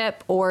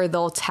Q-tip, or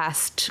they'll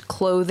test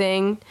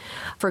clothing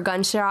for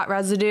gunshot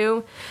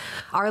residue.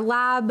 Our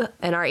lab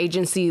and our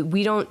agency,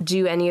 we don't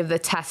do any of the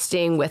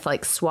testing with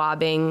like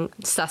swabbing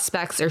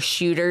suspects or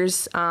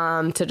shooters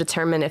to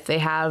determine if they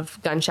have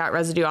gunshot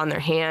residue on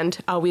their hand.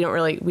 We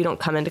don't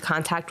come into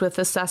contact with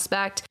the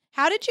suspect.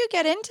 How did you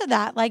get into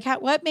that? Like,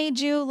 what made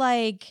you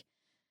like,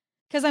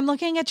 because I'm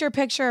looking at your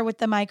picture with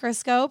the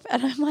microscope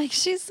and I'm like,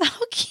 she's so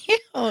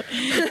cute. How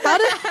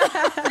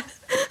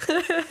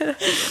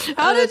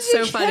did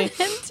you get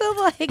into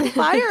like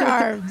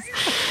firearms?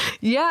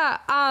 Yeah.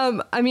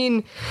 I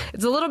mean,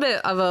 it's a little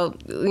bit of a,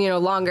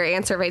 longer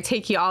answer if I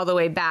take you all the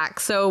way back.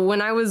 So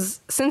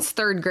since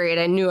third grade,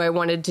 I knew I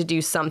wanted to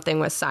do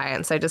something with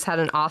science. I just had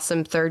an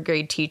awesome third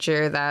grade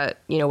teacher that,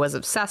 was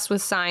obsessed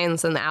with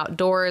science and the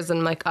outdoors.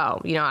 And I'm like,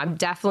 I'm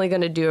definitely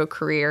going to do a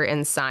career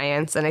in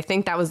science. And I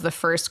think that was the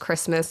first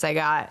Christmas I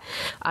got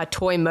a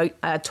toy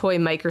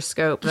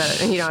microscope that,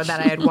 that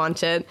I had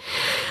wanted.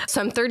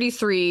 So I'm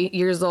 33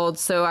 years old.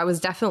 So I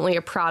was definitely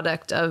a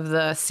product of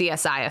the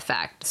CSI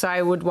effect. So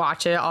I would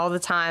watch it all the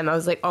time. I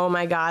was like, oh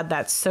my God,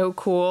 that's so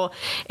cool.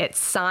 It's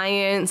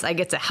science. I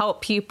get to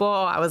help people.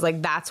 I was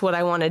like, that's what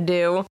I want to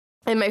do.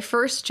 And my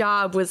first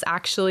job was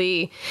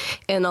actually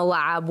in a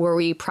lab where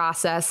we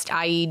processed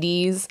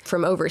IEDs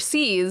from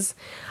overseas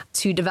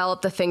to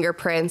develop the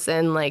fingerprints.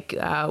 And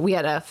we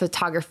had a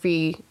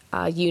photography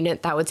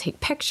unit that would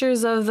take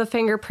pictures of the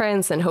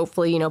fingerprints and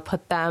hopefully,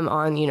 put them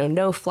on,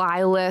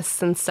 no-fly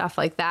lists and stuff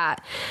like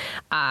that.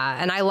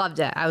 And I loved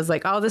it. I was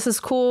like, oh, this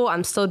is cool.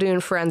 I'm still doing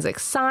forensic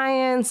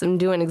science. I'm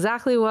doing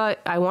exactly what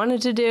I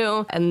wanted to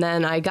do. And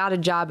then I got a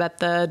job at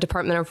the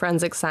Department of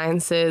Forensic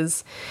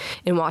Sciences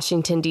in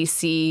Washington,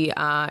 D.C.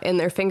 In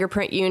their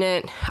fingerprint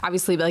unit,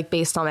 obviously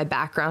based on my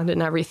background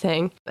and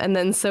everything. And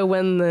then so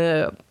when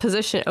the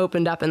position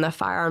opened up in the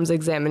firearms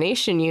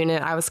examination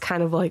unit, I was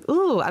kind of like,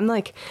 ooh,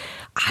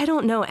 I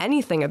don't know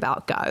anything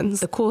about guns.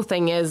 The cool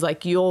thing is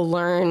you'll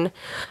learn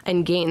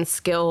and gain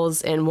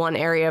skills in one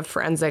area of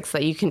forensics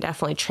that you can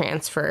definitely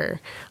transfer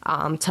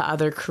to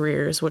other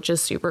careers, which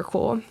is super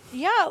cool.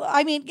 Yeah.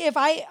 I mean, if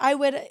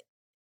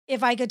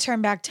I could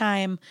turn back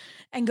time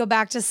and go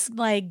back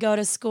to go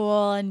to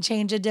school and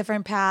change a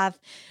different path,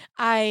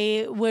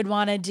 I would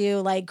want to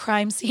do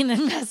crime scene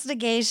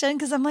investigation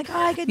because I'm like, oh,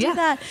 I could do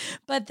that.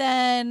 But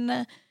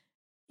then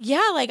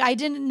I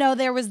didn't know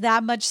there was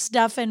that much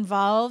stuff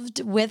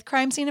involved with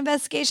crime scene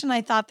investigation.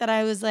 I thought that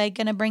I was going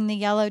to bring the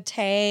yellow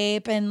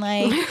tape and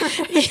right.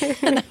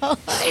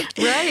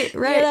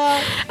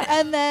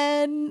 And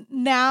then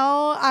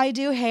now I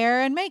do hair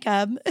and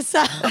makeup.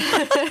 So,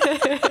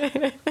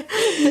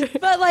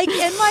 but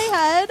in my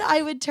head,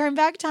 I would turn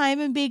back time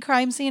and be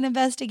crime scene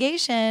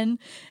investigation.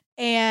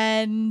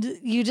 And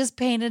you just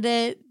painted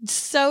it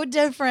so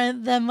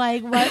different than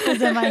what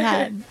was in my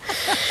head.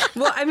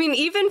 Well, I mean,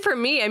 even for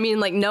me,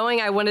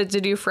 knowing I wanted to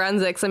do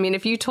forensics,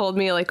 if you told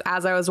me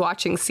as I was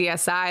watching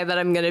CSI that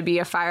I'm going to be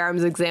a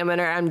firearms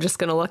examiner, I'm just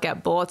going to look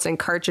at bullets and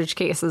cartridge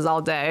cases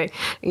all day.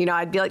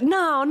 I'd be like,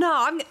 no,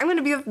 I'm going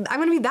to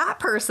be that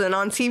person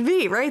on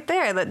TV right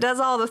there that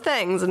does all the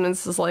things. And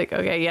it's just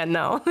okay, yeah,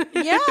 no.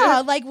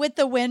 Yeah. With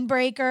the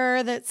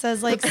windbreaker that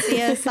says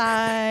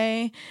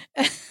CSI.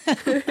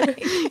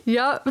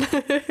 Yep.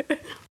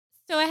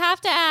 So I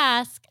have to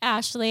ask,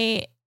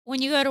 Ashley,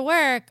 when you go to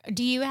work,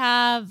 do you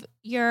have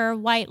your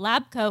white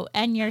lab coat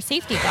and your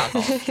safety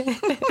goggles?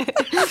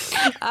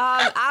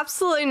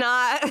 Absolutely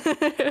not.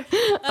 Okay.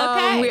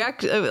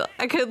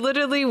 I could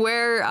literally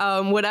wear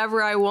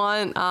whatever I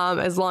want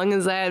as long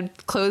as I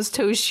had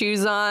closed-toe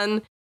shoes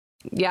on.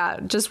 Yeah,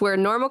 just wear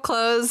normal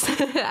clothes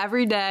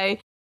every day.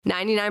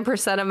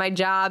 99% of my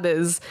job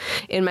is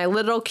in my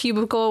little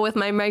cubicle with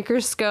my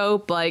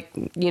microscope, like,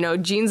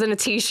 jeans and a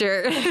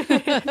t-shirt.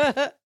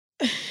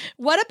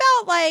 What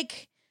about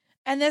like,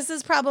 and this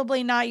is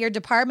probably not your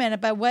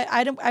department, but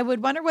I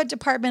would wonder what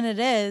department it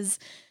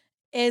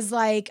is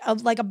like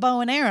a bow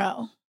and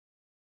arrow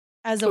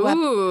as a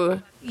weapon. Ooh.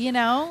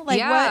 Like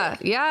yeah,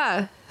 what?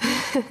 Yeah.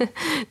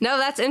 No,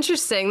 that's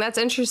interesting. Yeah,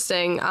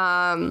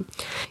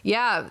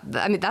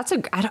 I mean,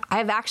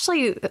 I've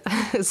actually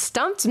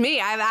stumped me.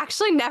 I've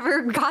actually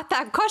never got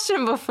that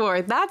question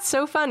before. That's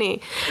so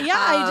funny. Yeah,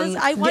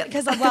 I want,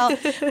 because,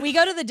 we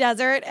go to the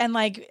desert and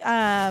like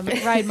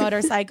ride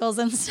motorcycles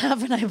and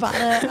stuff. And I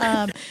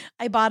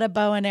bought a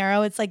bow and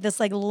arrow. It's like this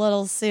like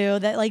little Sue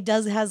that like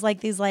has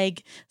like these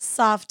like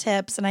soft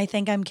tips. And I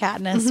think I'm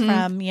Katniss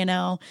from,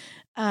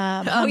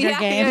 Hunger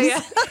Games. Yeah.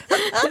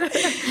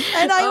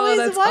 And I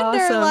always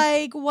wonder, awesome.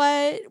 like,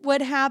 what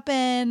would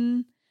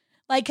happen?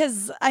 Like,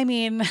 because, I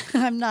mean,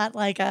 I'm not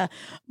like a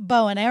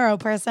bow and arrow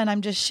person.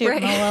 I'm just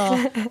shooting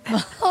a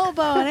little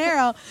bow and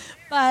arrow.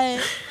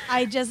 But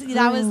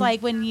that was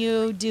like when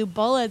you do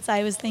bullets,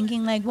 I was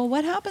thinking like, well,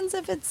 what happens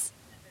if it's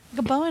like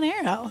a bow and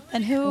arrow?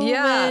 And who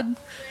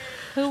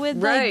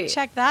would like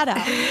check that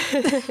out?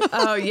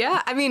 Oh,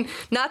 yeah. I mean,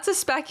 not to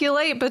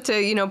speculate, but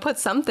to, put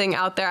something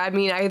out there. I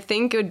mean, I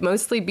think it would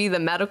mostly be the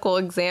medical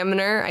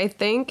examiner, I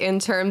think, in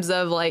terms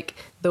of like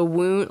the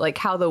wound, like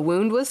how the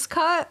wound was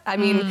cut. I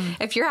mean,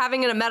 if you're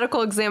having a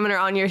medical examiner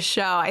on your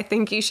show, I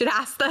think you should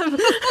ask them.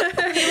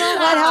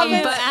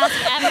 Ask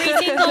every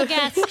single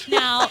guest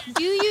now,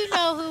 do you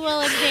know who will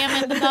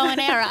examine the bow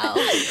and arrow?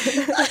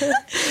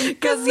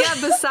 Because,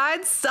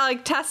 besides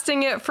like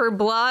testing it for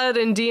blood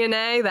and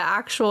DNA, the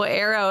actual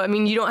arrow, I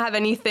mean, you don't have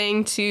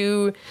anything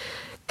to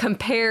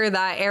compare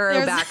that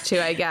arrow back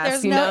to, I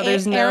guess.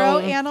 There's no arrow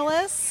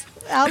analysts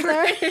out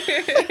there.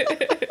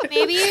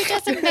 Maybe you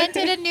just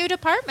invented a new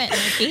department,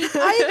 Nikki. I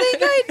think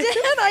I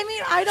did. I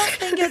mean, I don't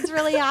think it's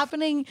really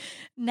happening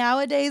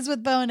nowadays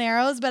with bow and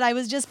arrows, but I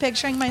was just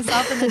picturing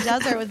myself in the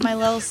desert with my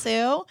little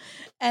Sue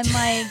and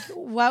like,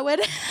 what would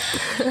would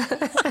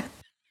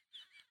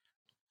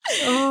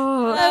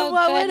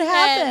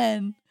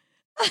happen?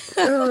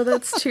 Oh,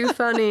 that's too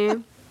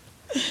funny.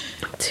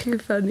 Too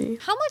funny.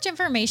 How much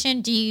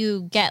information do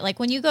you get? Like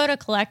when you go to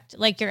collect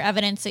like your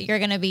evidence that you're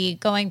going to be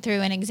going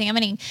through and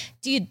examining,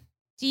 do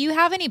you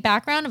have any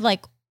background of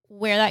like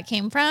where that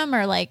came from,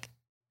 or like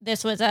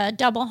this was a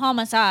double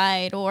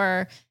homicide,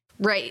 or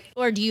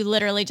or do you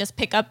literally just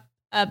pick up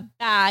a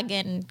bag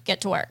and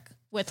get to work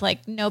with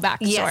like no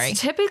backstory?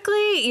 Yes,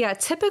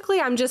 typically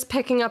I'm just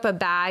picking up a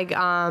bag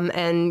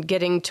and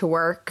getting to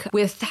work.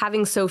 With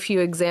having so few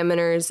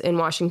examiners in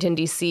Washington,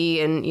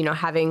 D.C. and,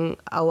 having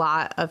a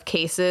lot of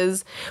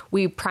cases,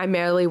 we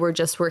primarily were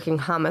just working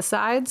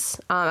homicides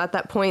at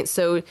that point.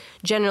 So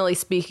generally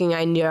speaking,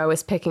 I knew I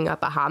was picking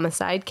up a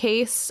homicide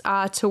case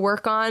to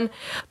work on.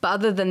 But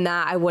other than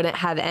that, I wouldn't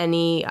have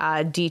any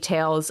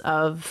details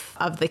of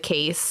the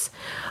case.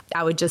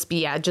 I would just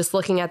be, just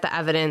looking at the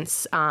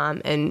evidence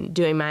and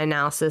doing my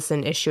analysis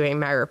and issuing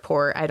my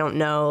report. I don't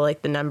know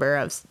like the number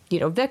of,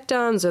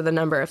 victims or the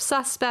number of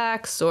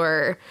suspects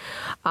or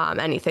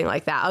anything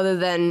like that, other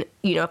than,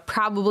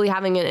 probably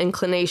having an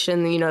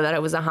inclination, that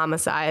it was a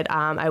homicide.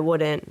 I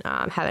wouldn't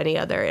have any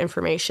other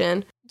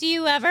information. Do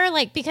you ever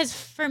because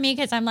for me,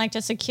 because I'm like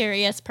just a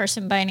curious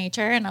person by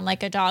nature and I'm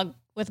like a dog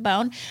with a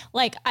bone,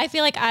 like I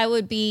feel like I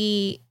would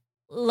be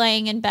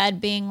laying in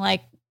bed being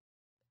like,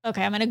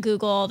 okay, I'm going to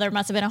Google, there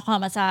must have been a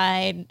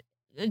homicide,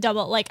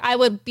 I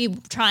would be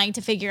trying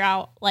to figure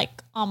out like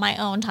on my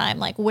own time,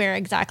 like where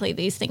exactly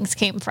these things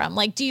came from.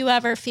 Like, do you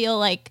ever feel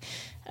like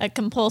a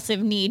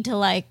compulsive need to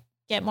like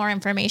get more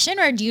information,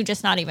 or do you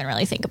just not even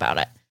really think about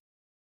it?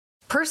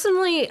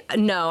 Personally,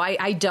 no,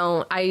 I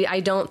don't. I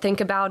don't think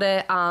about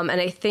it. And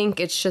I think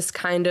it's just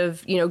kind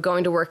of,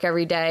 going to work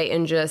every day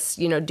and just,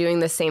 doing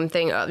the same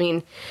thing. I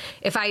mean,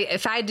 if I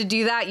had to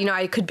do that,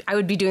 I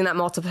would be doing that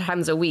multiple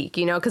times a week,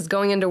 because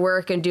going into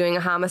work and doing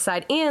a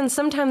homicide, and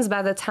sometimes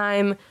by the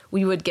time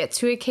we would get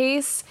to a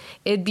case,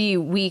 it'd be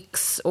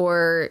weeks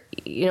or,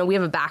 we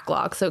have a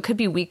backlog. So it could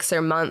be weeks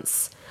or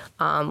months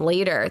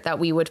later that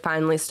we would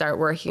finally start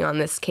working on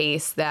this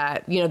case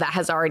that, that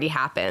has already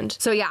happened.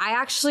 So yeah, I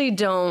actually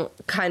don't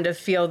kind of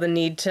feel the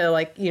need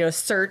to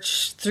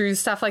search through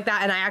stuff like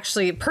that. And I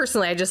actually,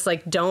 personally, I just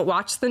don't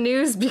watch the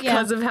news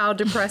because of how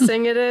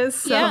depressing it is.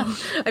 So,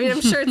 I mean,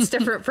 I'm sure it's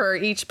different for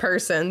each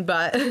person,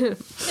 but.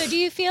 So do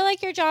you feel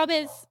like your job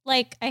is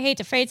I hate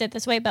to phrase it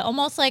this way, but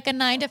almost like a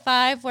 9 to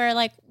 5 where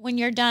when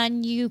you're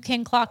done, you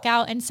can clock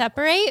out and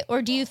separate?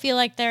 Or do you feel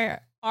like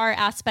there are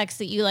aspects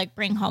that you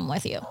bring home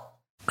with you?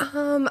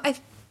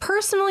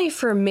 Personally,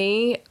 for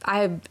me,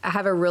 I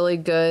have a really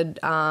good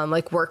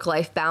like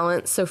work-life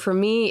balance. So for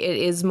me, it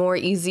is more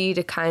easy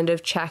to kind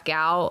of check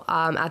out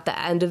at the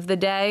end of the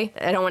day.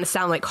 I don't want to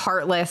sound like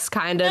heartless,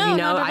 kind of, No, you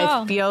know. not at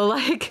all.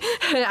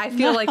 I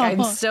feel like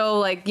I'm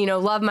still like, you know,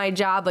 love my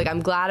job. Like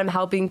I'm glad I'm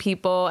helping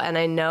people, and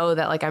I know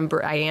that like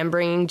I am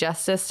bringing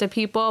justice to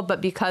people.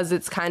 But because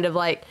it's kind of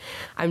like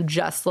I'm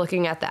just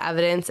looking at the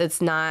evidence, it's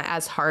not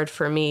as hard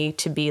for me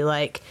to be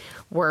like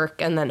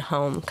work and then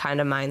home kind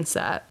of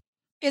mindset.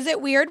 Is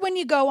it weird when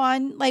you go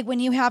on, like when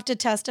you have to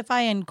testify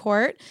in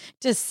court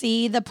to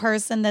see the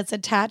person that's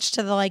attached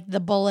to the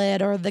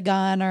bullet or the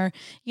gun, or,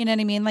 you know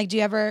what I mean? Like,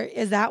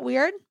 is that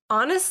weird?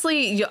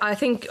 Honestly, I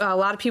think a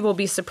lot of people will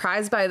be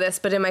surprised by this,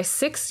 but in my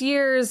 6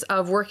 years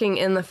of working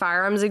in the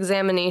Firearms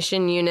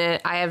Examination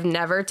unit, I have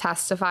never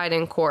testified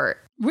in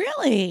court.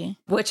 Really?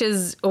 Which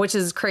is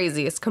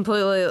crazy. It's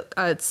completely,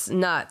 it's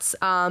nuts.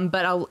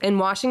 But in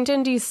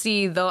Washington,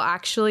 D.C., they'll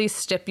actually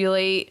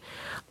stipulate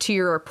to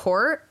your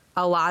report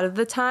a lot of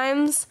the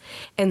times.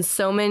 And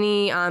so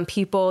many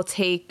people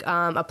take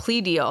a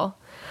plea deal.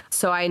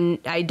 So I've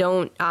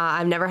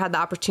never had the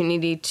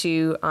opportunity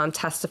to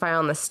testify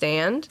on the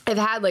stand. I've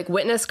had like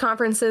witness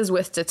conferences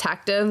with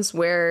detectives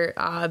where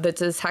the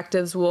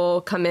detectives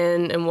will come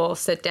in and we'll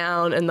sit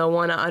down and they'll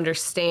want to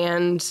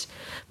understand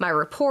my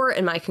report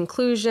and my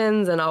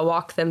conclusions, and I'll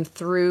walk them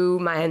through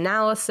my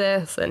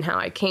analysis and how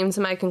I came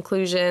to my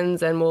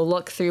conclusions, and we'll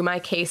look through my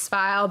case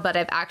file. But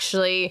I've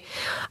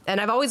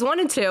always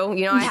wanted to,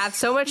 you know, I have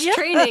so much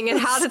training in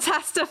how to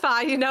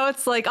testify, you know,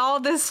 it's like all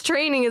this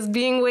training is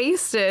being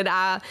wasted.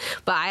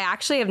 But I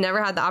actually have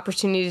never had the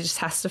opportunity to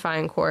testify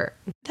in court.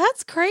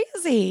 That's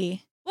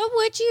crazy. What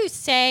would you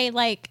say,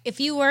 like, if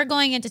you were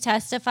going in to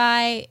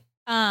testify,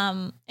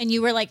 and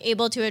you were like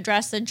able to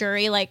address the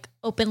jury like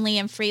openly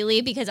and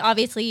freely? Because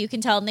obviously you can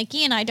tell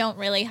Nikki and I don't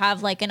really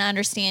have like an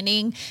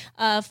understanding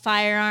of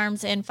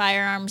firearms and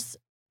firearms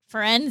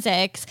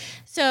forensics.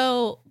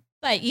 So,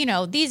 but you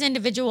know, these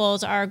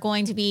individuals are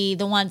going to be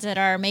the ones that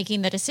are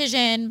making the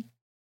decision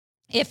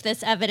if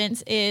this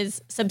evidence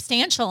is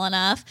substantial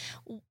enough.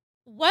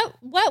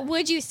 What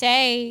would you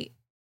say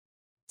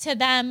to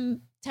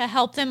them to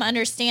help them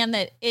understand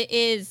that it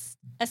is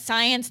a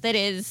science that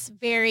is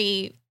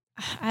very,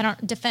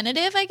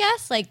 definitive, I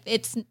guess? Like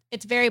it's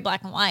very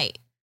black and white.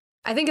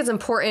 I think it's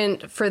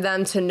important for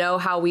them to know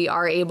how we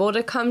are able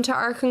to come to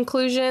our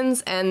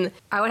conclusions. And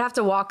I would have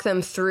to walk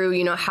them through,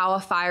 you know, how a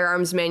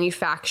firearm's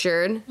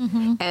manufactured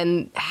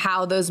and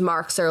how those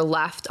marks are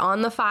left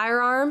on the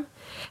firearm.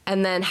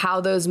 And then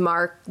how those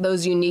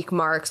unique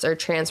marks are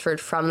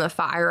transferred from the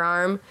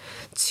firearm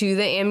to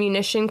the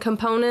ammunition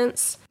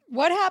components.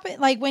 What happened?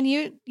 Like when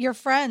your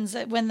friends,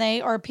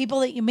 or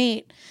people that you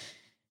meet,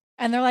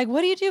 and they're like,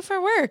 "What do you do for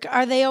work?"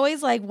 Are they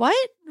always like, "What?"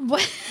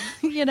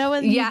 You know,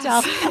 when you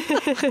tell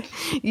them?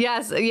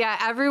 Yes. Yeah.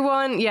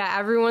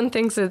 Everyone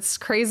thinks it's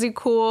crazy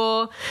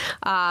cool.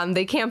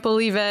 They can't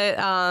believe it.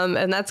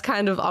 And that's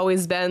kind of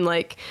always been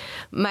like,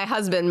 my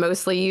husband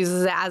mostly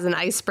uses it as an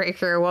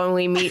icebreaker when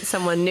we meet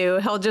someone new.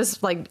 He'll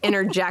just like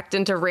interject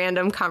into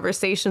random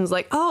conversations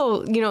like,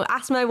 "Oh, you know,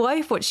 ask my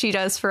wife what she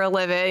does for a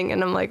living."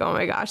 And I'm like, "Oh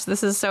my gosh,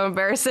 this is so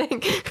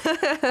embarrassing."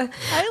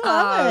 I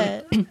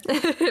love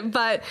it.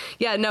 But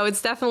yeah, no,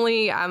 it's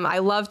definitely, I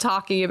love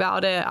talking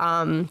about it.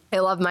 I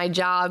love my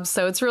job,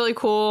 so it's really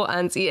cool,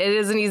 and it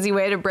is an easy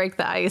way to break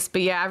the ice.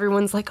 But yeah,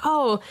 everyone's like,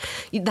 "Oh,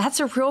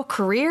 that's a real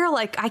career?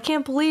 Like, I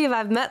can't believe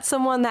I've met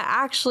someone that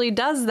actually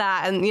does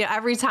that." And you know,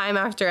 every time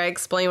after I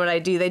explain what I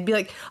do, they'd be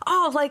like,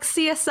 "Oh, like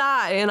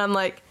CSI," and I'm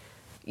like,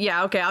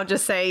 "Yeah, okay, I'll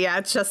just say, yeah,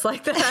 it's just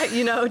like that,"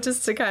 you know,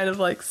 just to kind of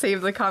like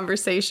save the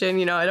conversation.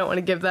 You know, I don't want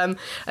to give them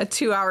a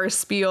 2-hour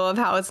spiel of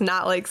how it's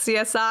not like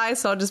CSI.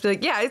 So I'll just be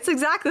like, "Yeah, it's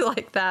exactly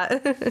like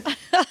that."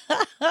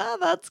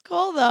 That's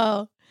cool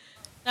though.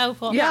 So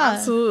cool. Yeah,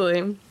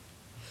 absolutely.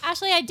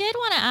 Ashley, I did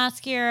want to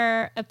ask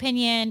your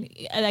opinion.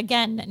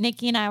 Again,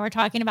 Nikki and I were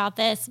talking about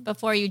this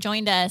before you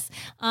joined us.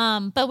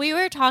 But we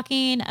were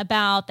talking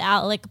about the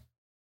Alec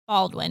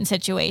Baldwin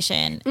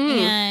situation.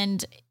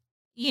 And,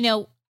 you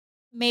know,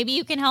 maybe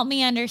you can help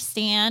me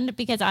understand,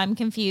 because I'm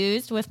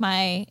confused with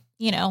my,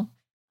 you know,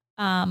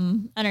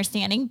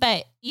 understanding.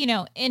 But, you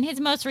know, in his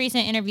most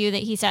recent interview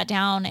that he sat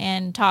down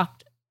and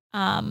talked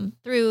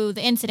through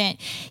the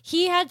incident,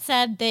 he had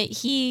said that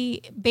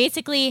he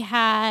basically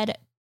had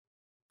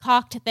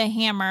cocked the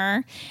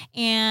hammer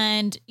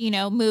and, you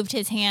know, moved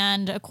his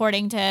hand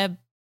according to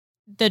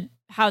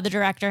how the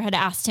director had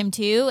asked him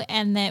to.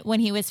 And that when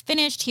he was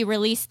finished, he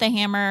released the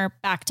hammer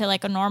back to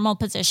like a normal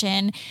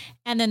position,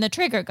 and then the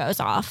trigger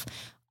goes off.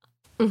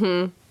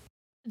 That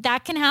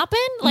can happen?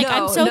 Like,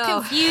 I'm so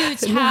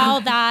confused how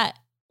that,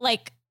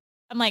 like,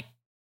 I'm like,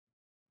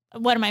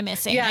 what am I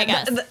missing? I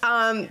guess.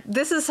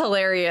 This is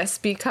hilarious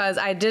because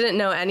I didn't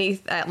know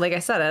like I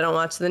said, I don't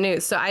watch the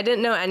news. So I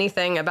didn't know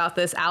anything about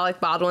this Alec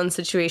Baldwin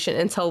situation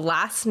until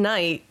last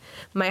night.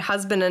 My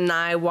husband and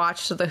I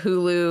watched the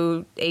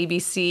Hulu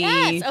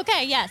ABC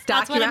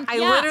document. I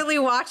literally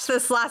watched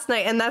this last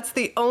night, and that's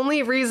the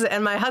only reason.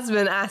 And my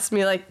husband asked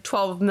me like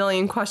 12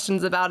 million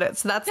questions about it.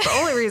 So that's the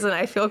only reason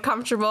I feel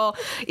comfortable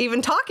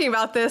even talking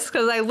about this,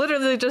 because I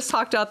literally just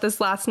talked about this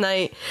last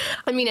night.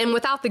 I mean, and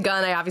without the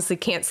gun, I obviously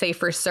can't say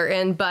for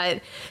certain,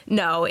 but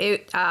no,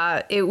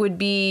 it would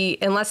be,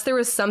 unless there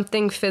was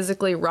something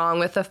physically wrong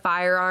with the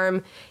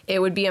firearm, it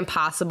would be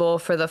impossible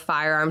for the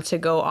firearm to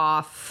go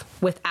off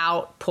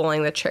without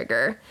pulling the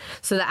trigger.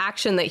 So the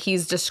action that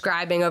he's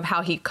describing of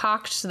how he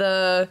cocked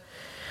the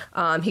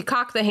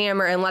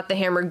hammer and let the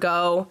hammer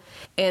go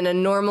in a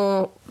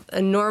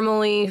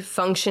normally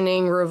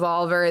functioning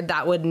revolver,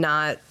 that would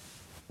not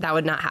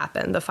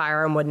happen. The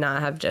firearm would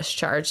not have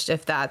discharged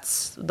if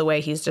that's the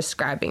way he's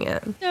describing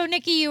it. So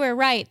Nikki, you were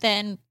right.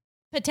 Then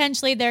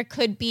potentially there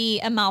could be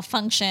a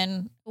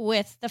malfunction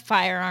with the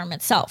firearm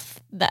itself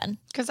then.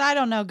 Because I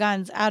don't know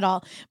guns at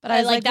all. But I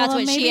was like, that's well,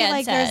 what maybe she had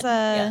like said.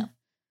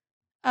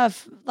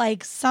 There's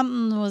like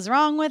something was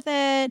wrong with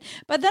it.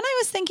 But then I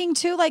was thinking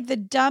too, like the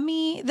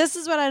dummy, this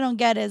is what I don't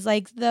get is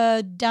like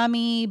the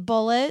dummy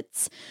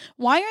bullets.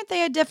 Why aren't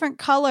they a different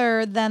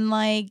color than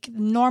like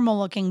normal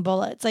looking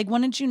bullets? Like,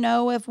 wouldn't you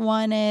know if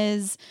one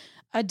is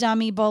a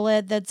dummy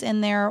bullet that's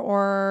in there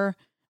or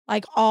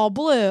like all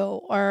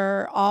blue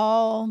or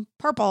all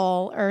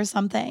purple or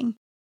something?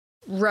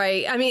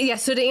 Right. I mean, yeah.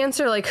 So to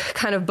answer like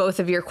kind of both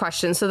of your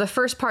questions. So the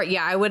first part,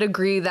 yeah, I would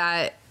agree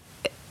that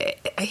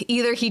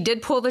either he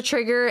did pull the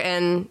trigger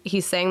and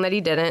he's saying that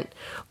he didn't,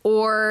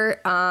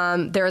 or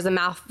there is a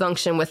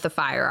malfunction with the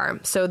firearm.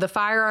 So the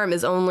firearm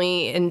is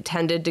only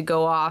intended to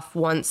go off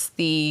once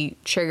the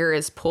trigger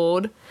is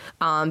pulled,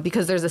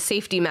 because there's a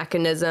safety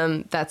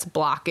mechanism that's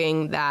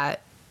blocking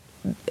that.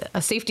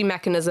 A safety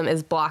mechanism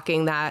is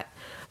blocking that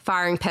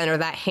firing pin or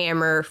that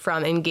hammer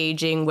from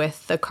engaging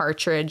with the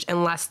cartridge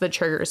unless the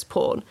trigger is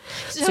pulled.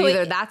 So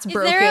either that's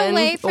broken. Is there a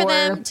way for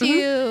them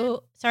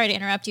to, sorry to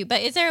interrupt you,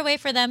 but is there a way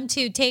for them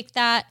to take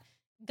that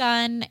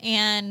gun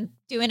and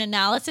do an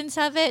analysis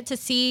of it to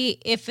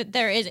see if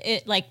there is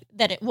it like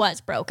that it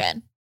was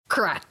broken?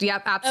 Correct.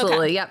 Yep.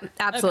 Absolutely. Okay. Yep.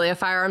 Absolutely. Okay. A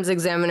firearms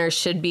examiner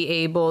should be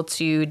able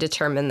to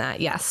determine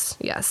that. Yes.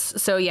 Yes.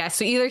 So yeah.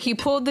 So either he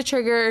pulled the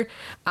trigger,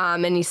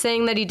 and he's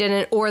saying that he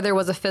didn't, or there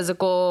was a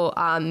physical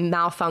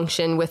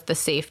malfunction with the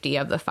safety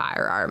of the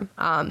firearm.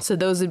 So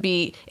those would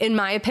be, in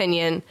my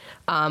opinion,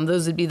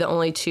 those would be the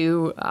only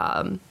two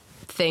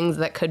things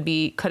that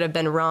could have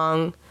been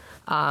wrong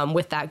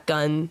with that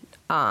gun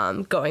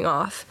going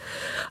off.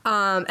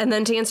 And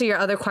then to answer your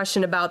other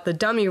question about the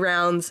dummy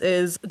rounds,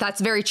 that's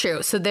very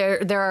true. So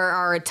there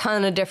are a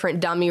ton of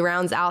different dummy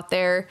rounds out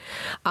there.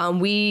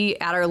 We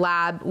at our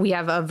lab, we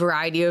have a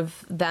variety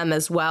of them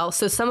as well.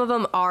 So some of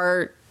them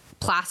are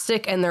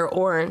plastic and they're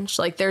orange.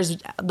 Like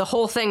the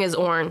whole thing is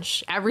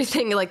orange.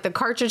 Everything, like the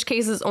cartridge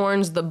case is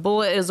orange, the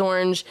bullet is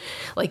orange.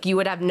 Like you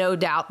would have no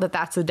doubt that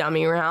that's a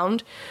dummy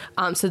round.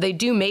 So they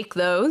do make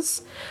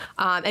those.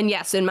 And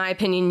yes, in my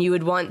opinion, you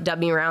would want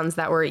dummy rounds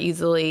that were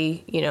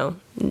easily,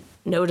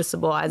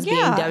 noticeable as being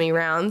dummy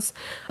rounds.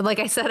 Like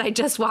I said, I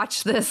just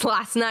watched this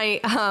last night,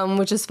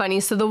 which is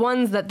funny. So the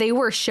ones that they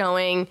were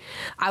showing,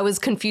 I was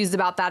confused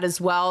about that as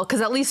well.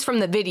 Because at least from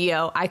the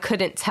video, I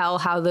couldn't tell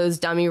how those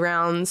dummy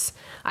rounds,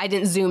 I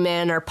didn't zoom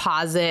in or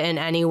pause it in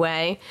any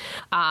way.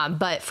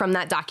 But from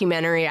that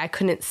documentary, I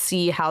couldn't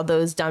see how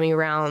those dummy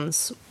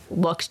rounds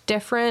looked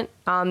different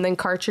than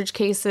cartridge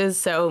cases.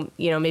 So,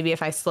 maybe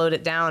if I slowed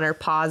it down or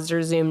paused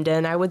or zoomed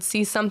in, I would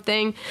see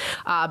something.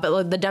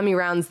 But the dummy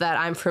rounds that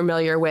I'm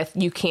familiar with,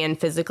 you can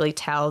physically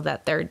tell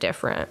that they're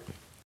different.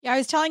 Yeah, I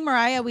was telling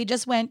Mariah, we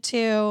just went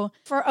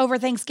for over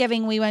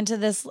Thanksgiving, we went to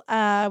this,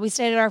 we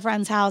stayed at our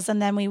friend's house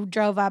and then we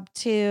drove up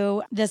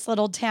to this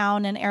little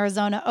town in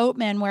Arizona,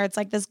 Oatman, where it's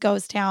like this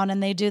ghost town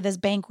and they do this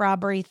bank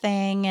robbery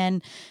thing.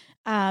 And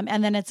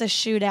then it's a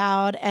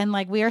shootout and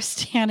like we are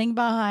standing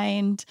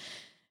behind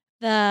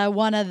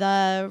one of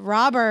the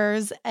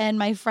robbers and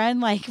my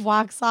friend like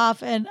walks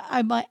off and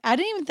I'm like, I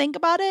didn't even think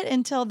about it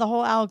until the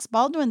whole Alex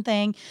Baldwin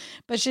thing,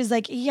 but she's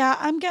like, yeah,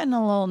 I'm getting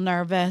a little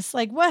nervous.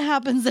 Like what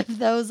happens if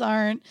those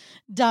aren't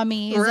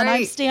dummies? Right. And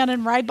I'm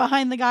standing right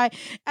behind the guy.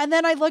 And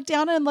then I look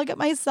down and look at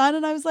my son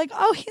and I was like,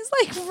 oh, he's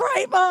like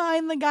right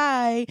behind the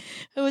guy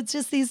who it's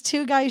just these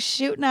two guys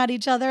shooting at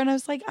each other. And I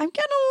was like, I'm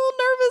getting a little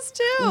nervous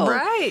too.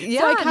 Right.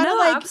 Yeah. So I kind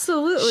of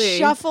absolutely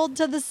shuffled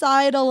to the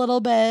side a little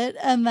bit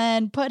and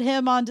then put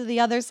him onto the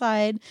other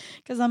side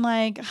because I'm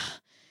like,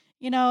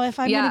 if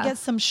I'm going to get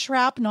some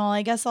shrapnel,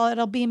 I guess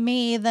it'll be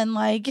me then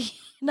like,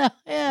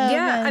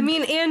 Yeah. I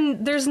mean,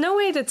 and there's no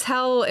way to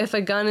tell if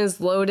a gun is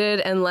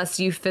loaded unless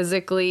you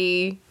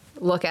physically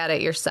look at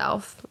it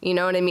yourself. You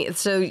know what I mean?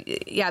 So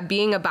yeah,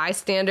 being a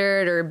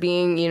bystander or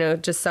being,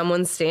 just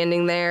someone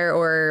standing there,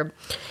 or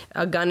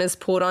a gun is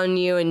pulled on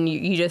you and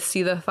you just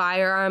see the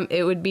firearm,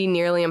 it would be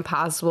nearly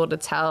impossible to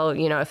tell,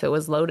 if it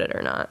was loaded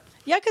or not.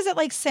 Yeah, because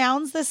it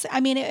sounds this.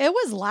 I mean, it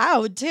was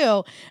loud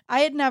too.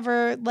 I had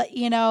never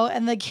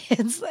and the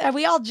kids,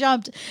 we all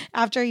jumped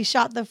after he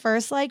shot the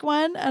first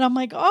one, and I'm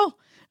like, oh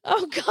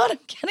God, I'm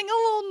getting a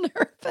little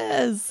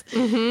nervous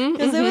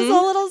because it was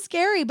a little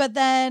scary. But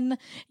then,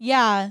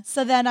 yeah,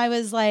 so then I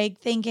was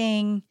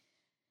thinking,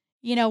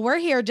 we're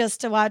here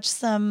just to watch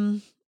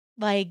some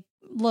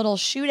little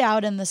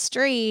shootout in the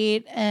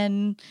street,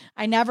 and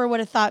I never would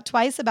have thought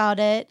twice about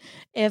it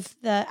if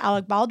the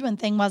Alec Baldwin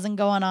thing wasn't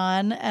going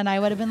on, and I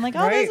would have been like,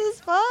 oh, This is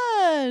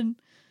fun.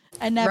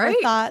 I never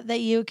thought that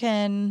you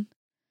can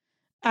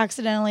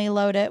accidentally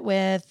load it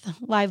with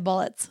live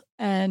bullets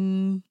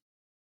and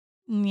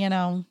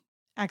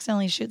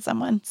accidentally shoot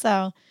someone.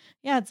 So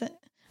yeah,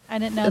 I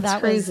didn't know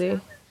that crazy.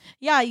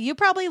 Yeah, you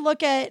probably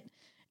look at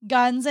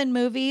guns in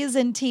movies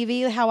and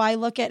TV how I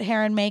look at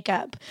hair and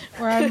makeup,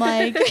 where I'm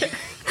like,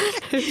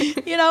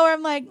 where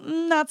I'm like,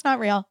 that's not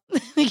real, or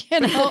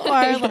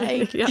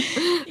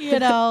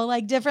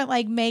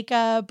different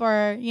makeup,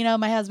 or,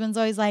 my husband's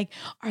always like,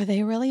 are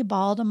they really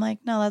bald? I'm like,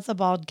 no, that's a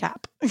bald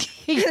cap.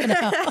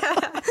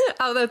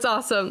 Oh, that's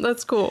awesome.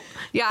 That's cool.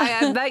 Yeah,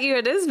 I bet you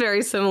it is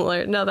very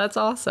similar. No, that's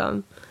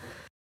awesome.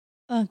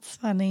 That's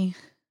funny.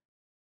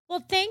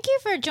 Well, thank you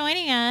for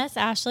joining us,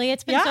 Ashley.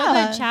 It's been so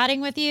good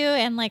chatting with you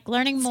and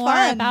learning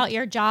more about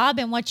your job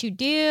and what you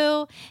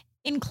do.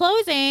 In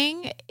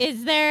closing,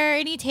 is there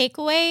any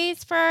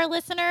takeaways for our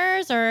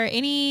listeners or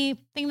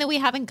anything that we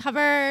haven't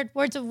covered,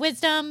 words of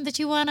wisdom that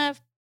you want to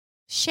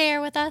share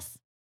with us?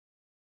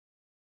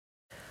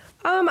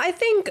 I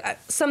think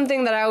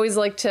something that I always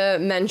like to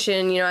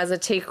mention, as a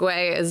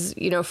takeaway is,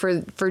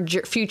 for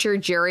future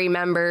jury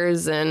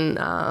members and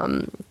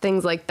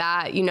things like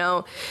that,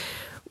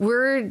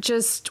 we're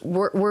just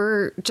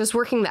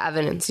working the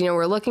evidence.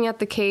 We're looking at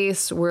the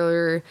case.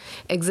 We're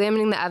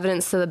examining the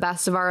evidence to the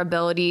best of our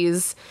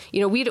abilities.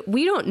 We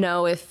don't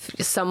know if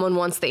someone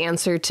wants the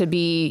answer to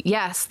be,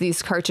 yes,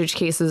 these cartridge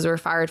cases were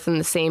fired from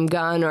the same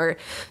gun, or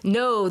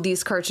no,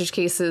 these cartridge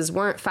cases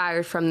weren't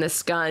fired from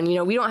this gun.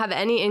 We don't have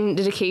any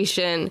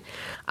indication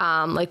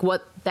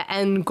what the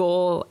end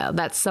goal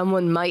that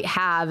someone might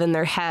have in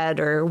their head,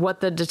 or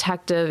what the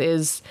detective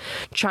is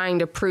trying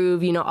to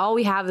prove. All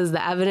we have is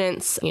the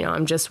evidence.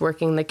 I'm just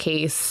working the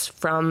case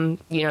from,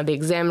 the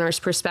examiner's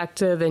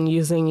perspective and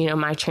using,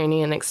 my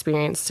training and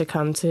experience to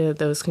come to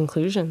those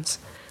conclusions.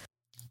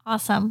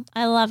 Awesome.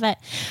 I love it.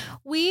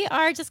 We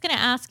are just going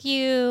to ask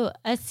you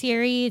a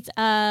series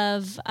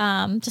of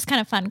just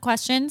kind of fun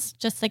questions,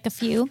 just a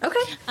few.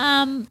 Okay.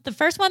 The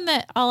first one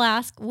that I'll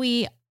ask,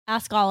 we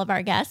ask all of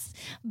our guests,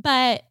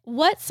 but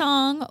what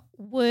song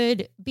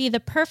would be the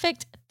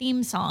perfect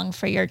theme song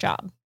for your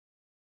job?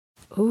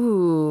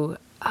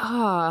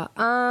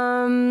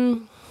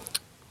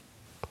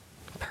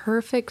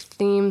 Perfect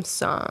theme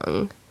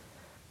song.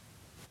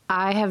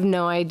 I have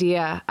no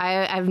idea.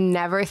 I've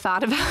never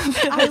thought about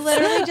this. I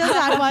literally just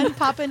had one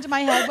pop into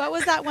my head. What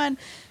was that one?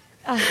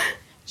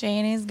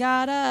 Janie's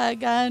got a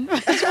gun. Who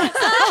sang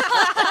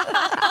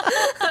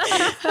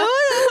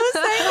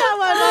that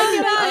one?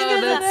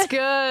 That's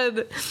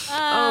good.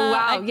 Oh,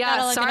 wow.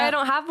 Yeah, sorry I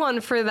don't have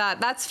one for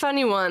that. That's a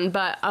funny one.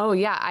 But,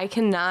 I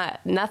cannot.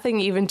 Nothing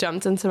even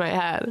jumped into my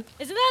head.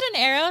 Isn't that an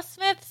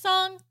Aerosmith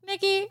song,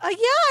 Nikki? Yeah,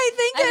 I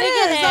think it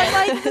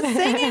is. I'm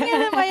singing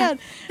it in my head.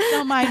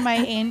 Don't mind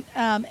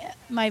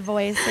my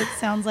voice. It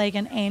sounds like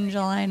an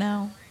angel I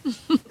know.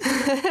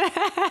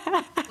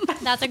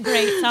 That's a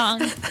great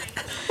song.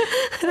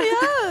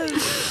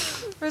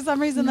 Yes. For some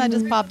reason, that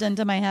just popped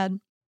into my head.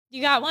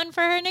 You got one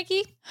for her,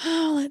 Nikki?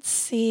 Oh, let's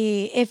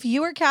see. If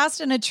you were cast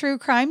in a true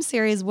crime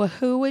series,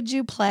 who would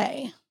you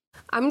play?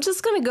 I'm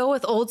just going to go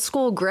with old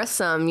school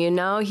Grissom.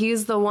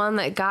 He's the one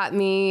that got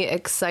me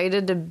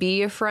excited to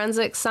be a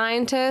forensic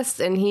scientist.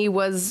 And he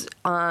was,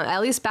 at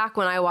least back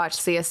when I watched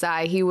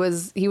CSI, he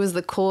was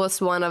the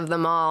coolest one of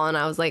them all. And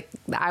I was like,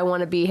 I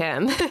want to be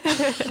him.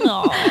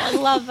 Oh, I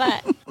love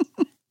that.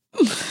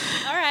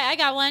 All right, I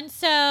got one.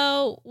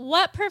 So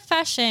what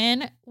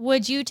profession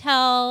would you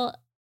tell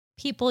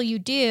people you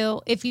do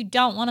if you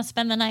don't want to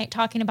spend the night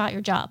talking about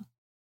your job?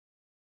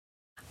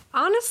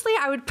 Honestly,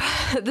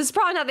 this is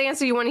probably not the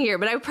answer you want to hear,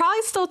 but I would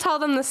probably still tell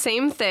them the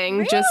same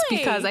thing just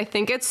because I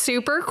think it's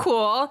super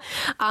cool.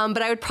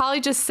 But I would probably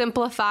just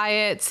simplify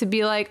it to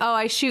be like, oh,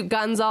 I shoot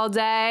guns all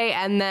day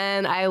and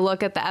then I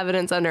look at the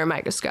evidence under a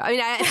microscope. I mean,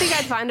 I think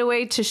I'd find a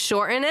way to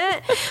shorten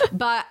it,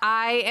 but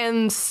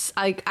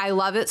I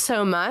love it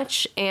so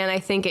much and I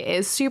think it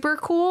is super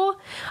cool.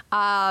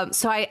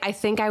 So I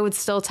think I would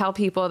still tell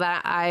people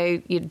that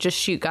I just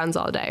shoot guns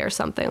all day or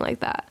something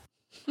like that.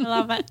 I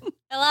love it.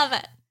 I love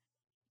it.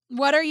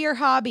 What are your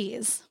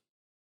hobbies?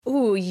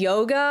 Ooh,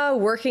 yoga,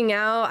 working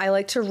out. I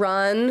like to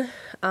run.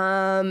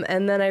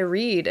 And then I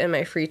read in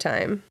my free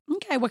time.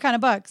 Okay. What kind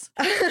of books?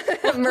 We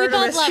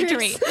both love to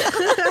read.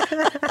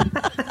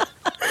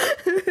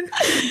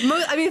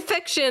 mean,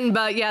 fiction,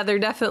 but yeah, they're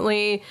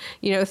definitely,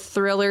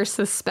 thriller,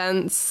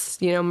 suspense,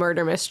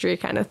 murder mystery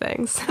kind of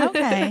things.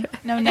 Okay.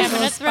 No, I'm going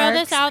to throw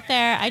this out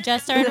there. I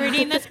just started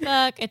reading this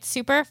book. It's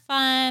super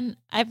fun.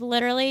 I've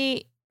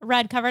literally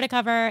read cover to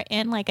cover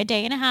in like a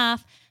day and a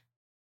half.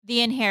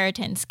 The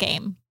Inheritance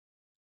Game.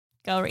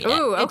 Go read it.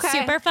 Ooh, okay. It's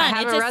super fun. I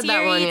haven't It's a read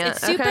that one series. yet.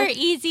 It's super Okay.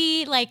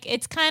 easy. Like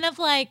it's kind of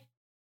like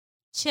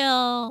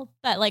chill,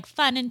 but like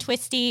fun and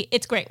twisty.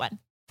 It's a great one.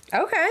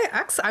 Okay,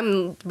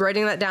 I'm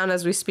writing that down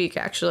as we speak,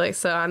 actually.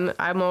 So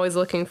I'm always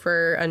looking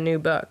for a new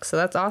book. So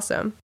that's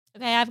awesome.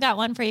 Okay, I've got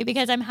one for you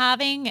because I'm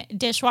having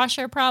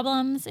dishwasher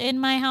problems in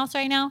my house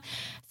right now.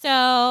 So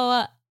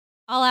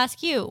I'll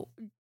ask you,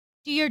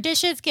 do your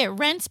dishes get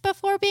rinsed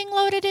before being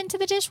loaded into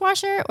the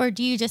dishwasher, or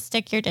do you just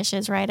stick your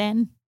dishes right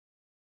in?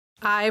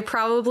 I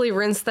probably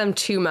rinse them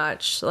too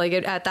much. Like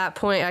at that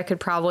point, I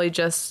could probably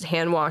just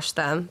hand wash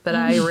them, but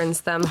I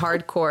rinse them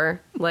hardcore.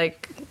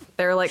 Like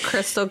they're like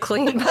crystal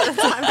clean by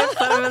the time I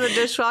put them in the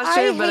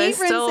dishwasher, but I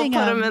still put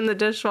them in the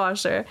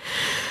dishwasher.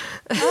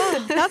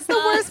 Oh, that's the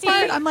worst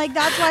part. I'm like,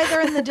 that's why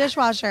they're in the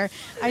dishwasher.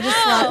 I just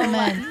slap them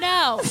in.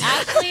 No,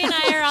 Ashley and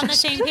I are on the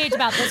same page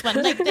about this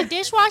one. Like the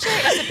dishwasher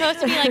is supposed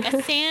to be like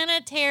a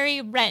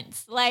sanitary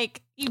rinse.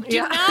 Like you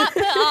do not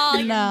put all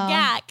your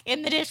gack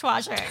in the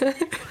dishwasher.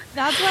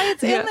 That's why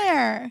it's in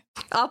there.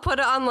 I'll put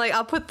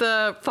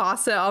the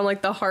faucet on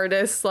like the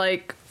hardest,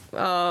 like,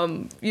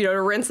 to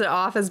rinse it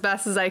off as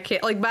best as I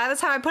can. Like by the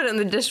time I put it in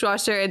the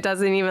dishwasher, it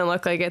doesn't even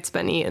look like it's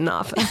been eaten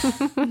off.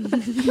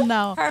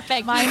 No.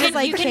 Perfect. Mine is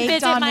like you can caked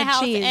visit on my with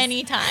house cheese.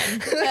 anytime.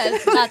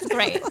 That's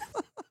great.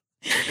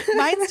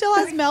 Mine still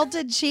has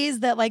melted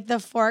cheese that like the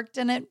fork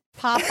didn't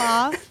pop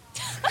off.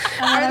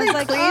 Are they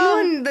like,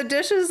 clean when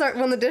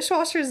the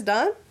dishwasher's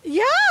done?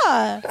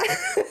 Yeah. Shout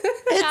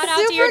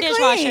out to your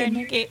dishwasher,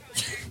 Nikki.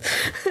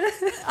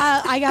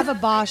 I have a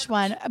Bosch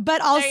one,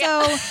 but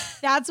also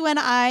that's when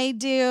I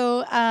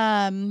do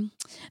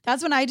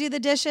the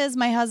dishes.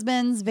 My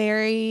husband's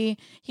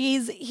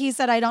he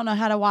said I don't know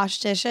how to wash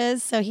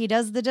dishes, so he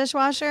does the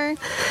dishwasher.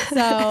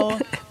 So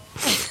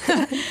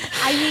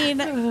I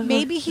mean,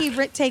 maybe he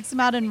takes them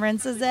out and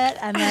rinses it,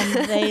 and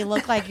then they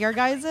look like your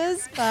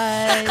guys's.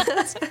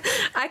 But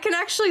I can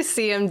actually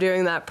see him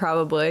doing that.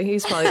 Probably,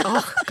 he's probably,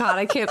 oh God,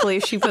 I can't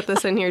believe she put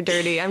this in here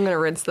dirty. I'm gonna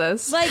rinse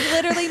this. like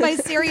literally, my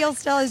cereal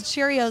still has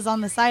Cheerios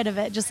on the side of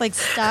it, just like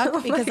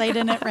stuck because I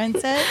didn't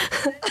rinse it.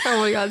 Oh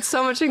my God,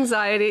 so much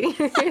anxiety.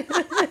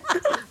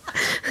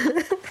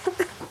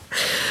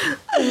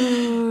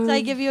 Did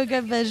I give you a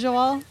good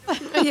visual?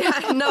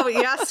 Yeah, no,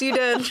 yes, you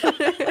did.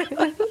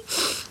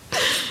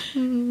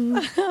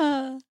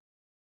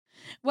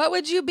 What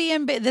would you be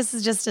this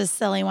is just a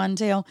silly one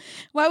too.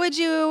 What would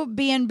you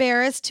be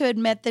embarrassed to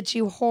admit that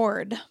you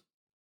hoard?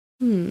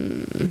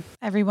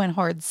 Everyone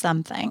hoards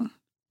something.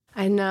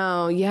 I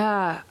know,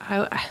 yeah.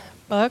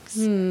 Books?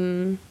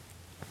 No,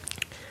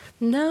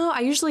 I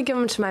usually give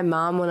them to my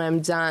mom when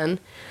I'm done.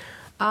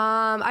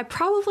 I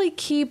probably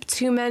keep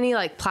too many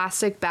like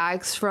plastic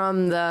bags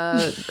from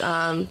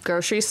the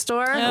grocery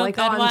store. I'm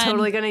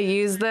totally going to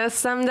use this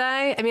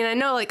someday. I mean, I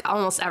know like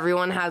almost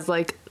everyone has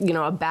like,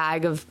 a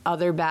bag of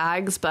other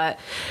bags, but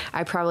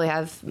I probably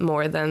have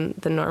more than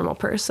the normal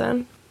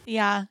person.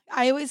 Yeah.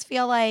 I always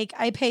feel like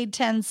I paid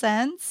 10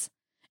 cents.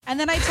 And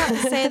then I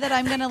say that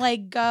I'm going to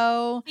like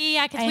go.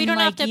 Yeah, because we don't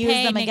have to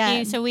pay, them Nikki,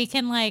 again. so we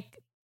can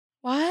like.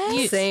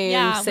 What? Same. We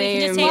can just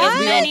take What?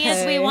 as many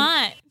as we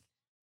want.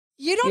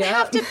 You don't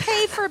have to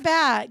pay for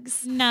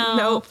bags. No.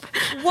 Nope.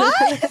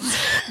 What?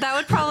 That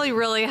would probably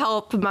really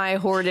help my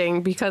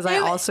hoarding because I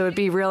also would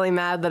be really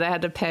mad that I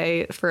had to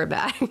pay for a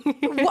bag.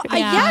 Well,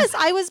 yes,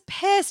 I was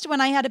pissed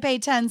when I had to pay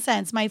 10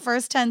 cents. My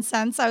first 10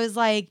 cents, I was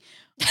like,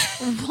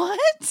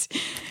 what?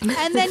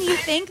 And then you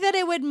think that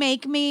it would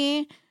make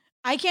me,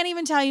 I can't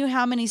even tell you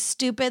how many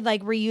stupid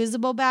like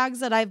reusable bags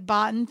that I've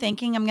bought and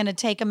thinking I'm going to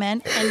take them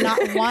in, and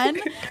not one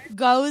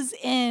goes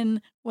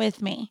in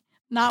with me.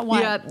 Not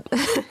one. Yeah. So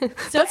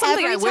that's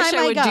something every I wish time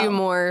I would go, do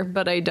more,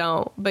 but I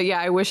don't. But yeah,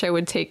 I wish I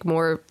would take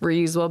more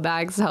reusable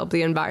bags to help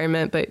the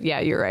environment. But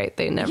yeah, you're right.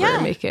 They never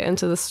make it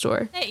into the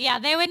store. Yeah,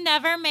 they would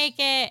never make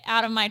it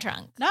out of my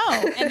trunk. No.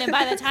 And then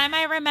by the time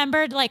I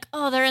remembered, like,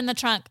 oh, they're in the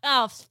trunk.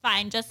 Oh,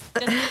 fine. Just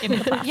give me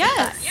the plastic.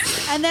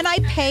 Yes. And then I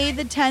pay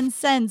the 10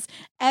 cents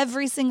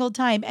every single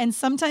time. And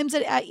sometimes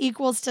it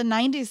equals to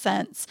 90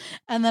 cents.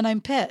 And then I'm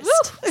pissed.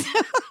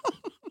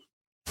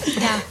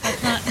 Yeah,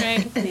 that's not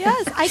great.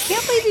 Yes. I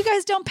can't believe you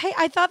guys don't pay.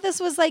 I thought this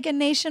was like a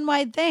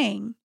nationwide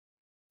thing.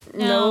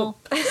 No.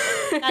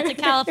 That's a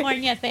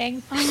California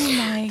thing. Oh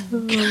my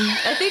God.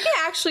 I think it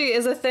actually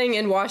is a thing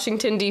in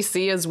Washington,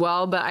 D.C. as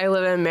well, but I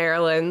live in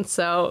Maryland,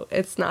 so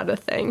it's not a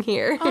thing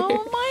here.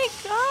 Oh my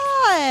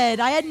God.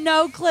 I had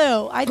no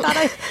clue. I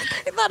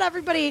thought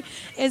everybody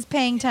is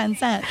paying 10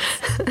 cents.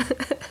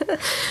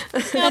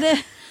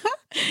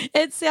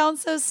 It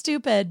sounds so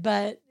stupid,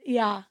 but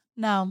yeah,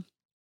 no.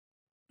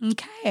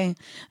 Okay.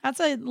 That's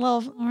a little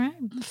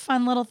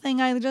fun little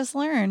thing I just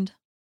learned.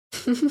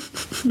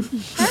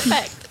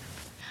 Perfect.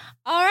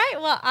 All right.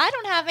 Well, I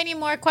don't have any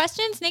more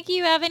questions. Nikki,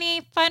 you have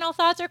any final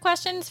thoughts or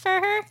questions for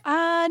her?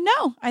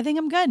 No, I think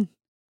I'm good.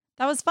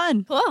 That was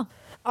fun. Cool.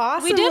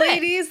 Awesome, We did it.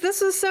 ladies. This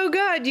was so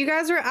good. You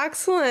guys were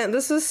excellent.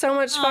 This was so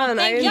much fun.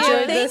 I thank you.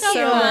 enjoyed Thank this you, so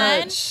everyone.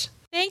 much.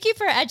 Thank you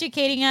for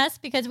educating us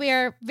because we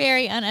are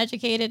very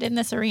uneducated in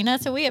this arena.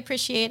 So we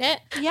appreciate it.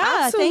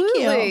 Yeah, thank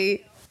you.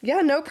 Absolutely.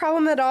 Yeah, no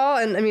problem at all.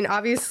 And I mean,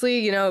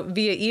 obviously,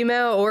 via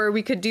email, or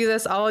we could do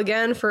this all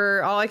again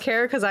for all I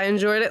care because I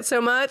enjoyed it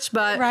so much.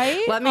 But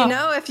Right? let me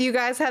know if you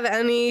guys have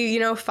any,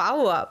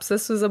 follow-ups.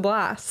 This was a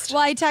blast.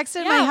 Well, I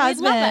texted Yeah, my we'd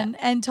love husband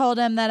and told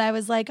him that I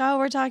was like, oh,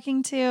 we're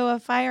talking to a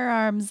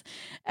firearms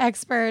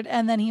expert.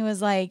 And then he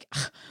was like,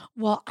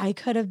 well, I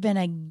could have been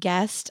a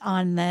guest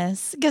on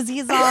this because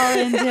he's all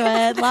into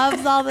it,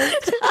 loves all this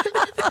stuff.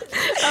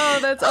 Oh,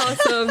 that's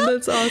awesome.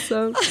 That's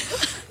awesome.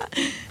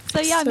 So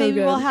yeah, So maybe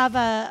good. we'll have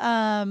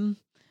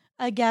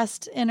a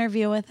guest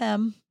interview with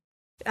him.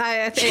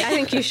 I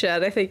think you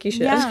should. I think you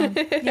should.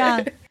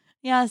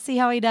 Yeah. See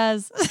how he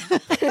does.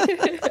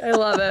 I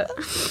love it.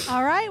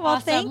 All right. Well,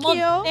 Awesome. thank Well,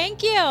 you.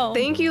 Thank you.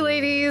 Thank you,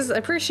 ladies. I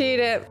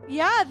appreciate it.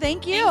 Yeah,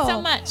 thank you. Thanks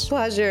so much.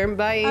 Pleasure.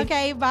 Bye.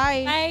 Okay,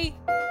 bye. Bye.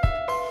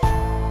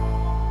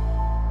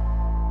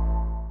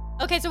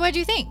 Okay, so what do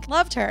you think?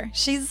 Loved her.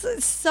 She's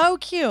so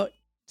cute.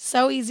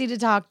 So easy to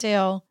talk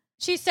to.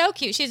 She's so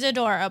cute. She's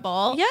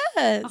adorable.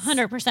 Yes.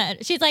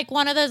 100%. She's like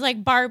one of those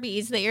like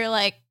Barbies that you're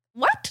like,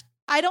 what?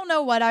 I don't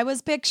know what I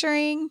was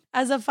picturing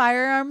as a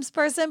firearms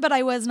person, but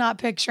I was not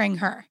picturing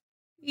her.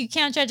 You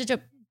can't judge a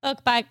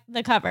book by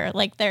the cover.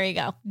 Like, there you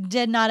go.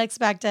 Did not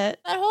expect it.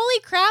 But holy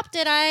crap,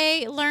 did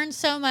I learn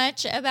so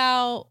much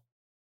about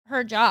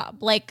her job.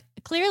 Like,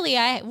 clearly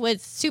I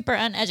was super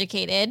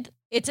uneducated.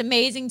 It's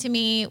amazing to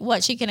me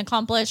what she can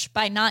accomplish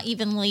by not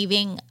even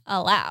leaving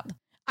a lab.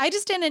 I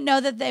just didn't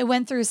know that they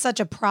went through such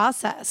a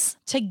process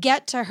to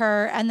get to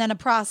her and then a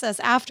process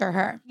after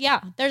her. Yeah,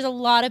 there's a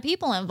lot of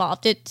people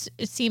involved. It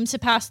seems to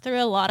pass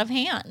through a lot of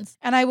hands.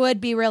 And I would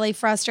be really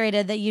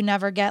frustrated that you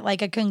never get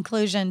like a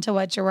conclusion to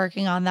what you're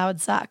working on. That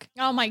would suck.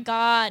 Oh my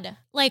God.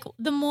 Like,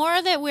 the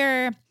more that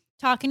we're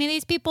talking to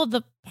these people,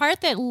 the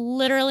part that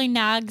literally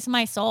nags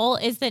my soul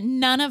is that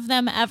none of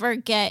them ever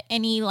get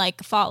any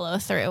like follow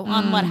through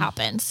on what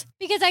happens.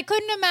 Because I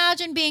couldn't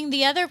imagine being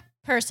the other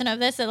person of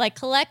this that like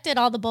collected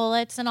all the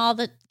bullets and all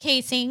the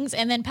casings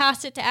and then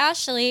passed it to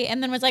Ashley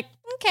and then was like,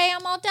 okay,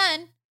 I'm all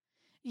done.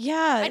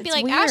 Yeah. I'd be it's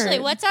like, weird. Ashley,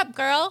 what's up,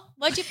 girl?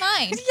 What'd you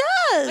find?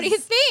 Yes. What do you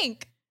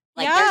think?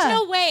 Like, Yeah. there's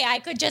no way I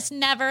could just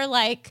never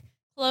like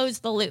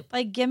close the loop.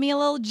 Like, give me a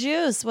little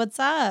juice. What's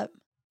up?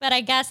 But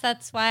I guess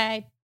that's why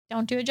I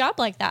don't do a job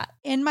like that.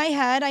 In my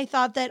head, I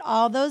thought that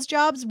all those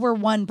jobs were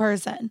one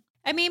person.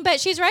 I mean, but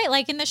she's right.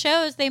 Like in the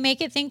shows, they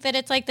make it think that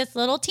it's like this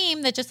little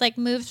team that just like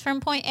moves from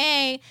point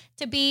A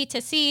to B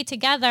to C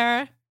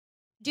together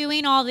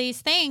doing all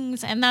these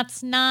things. And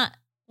that's not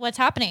what's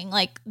happening.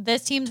 Like,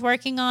 this team's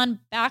working on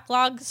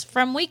backlogs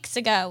from weeks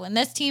ago. And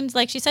this team's,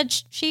 like she said,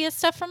 she has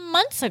stuff from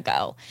months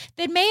ago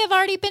that may have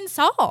already been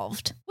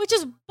solved, which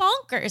is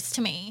bonkers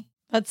to me.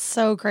 That's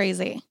so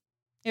crazy.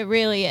 It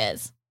really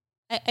is.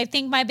 I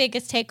think my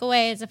biggest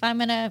takeaway is if I'm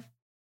going to,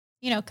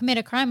 commit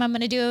a crime, I'm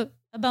going to do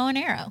a bow and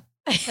arrow.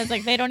 Because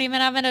like they don't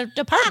even have a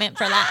department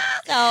for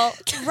that. So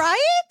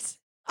Right?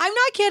 I'm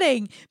not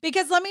kidding.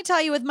 Because let me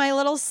tell you, with my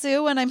little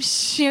Sue, when I'm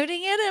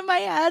shooting it in my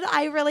head,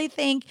 I really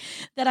think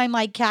that I'm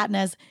like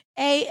Katniss.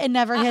 It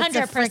never hits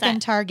a 100%.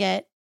 freaking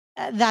target.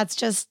 That's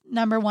just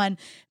number one.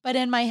 But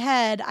in my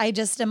head, I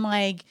just am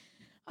like,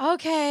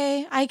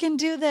 okay, I can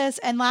do this.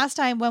 And last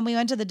time when we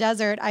went to the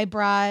desert, I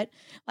brought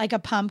like a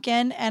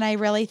pumpkin and I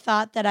really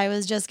thought that I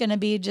was just going to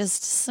be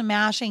just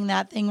smashing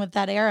that thing with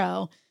that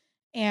arrow.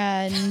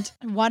 And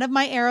one of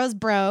my arrows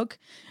broke.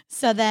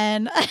 So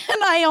then,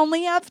 and I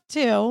only have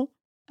two.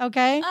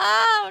 Okay.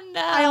 oh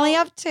no. I only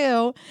have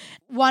two.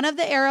 One of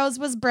the arrows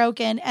was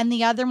broken and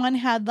the other one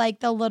had like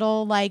the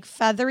little like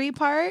feathery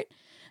part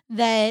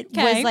that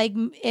was like,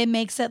 it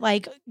makes it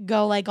like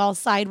go like all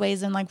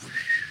sideways and like,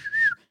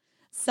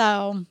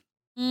 so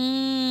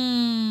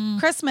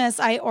Christmas,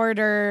 I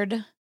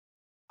ordered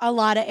a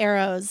lot of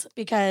arrows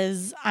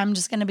because I'm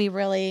just going to be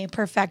really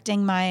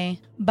perfecting my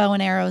bow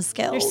and arrow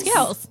skills.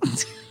 Your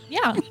skills.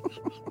 Yeah.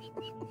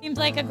 Seems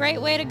like a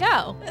great way to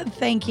go.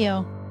 Thank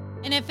you.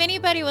 And if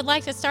anybody would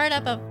like to start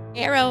up a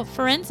arrow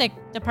forensic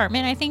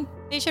department, I think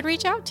they should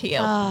reach out to you.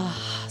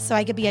 So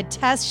I could be a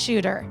test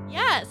shooter.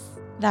 Yes.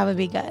 That would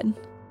be good.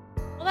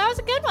 Well, that was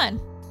a good one.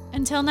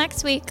 Until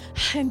next week.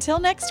 Until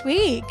next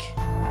week.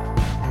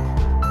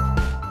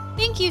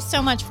 Thank you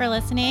so much for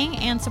listening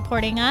and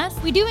supporting us.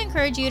 We do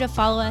encourage you to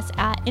follow us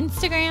at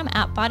Instagram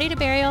at Body to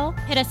Burial.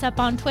 Hit us up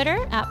on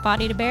Twitter at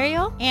Body to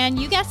Burial. And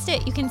you guessed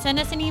it, you can send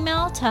us an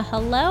email to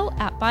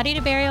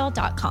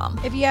hello@bodytoburial.com.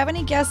 If you have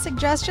any guest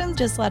suggestions,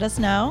 just let us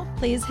know.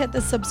 Please hit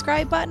the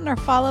subscribe button or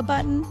follow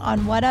button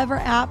on whatever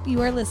app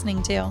you are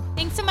listening to.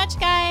 Thanks so much,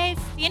 guys.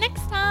 See you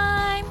next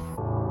time.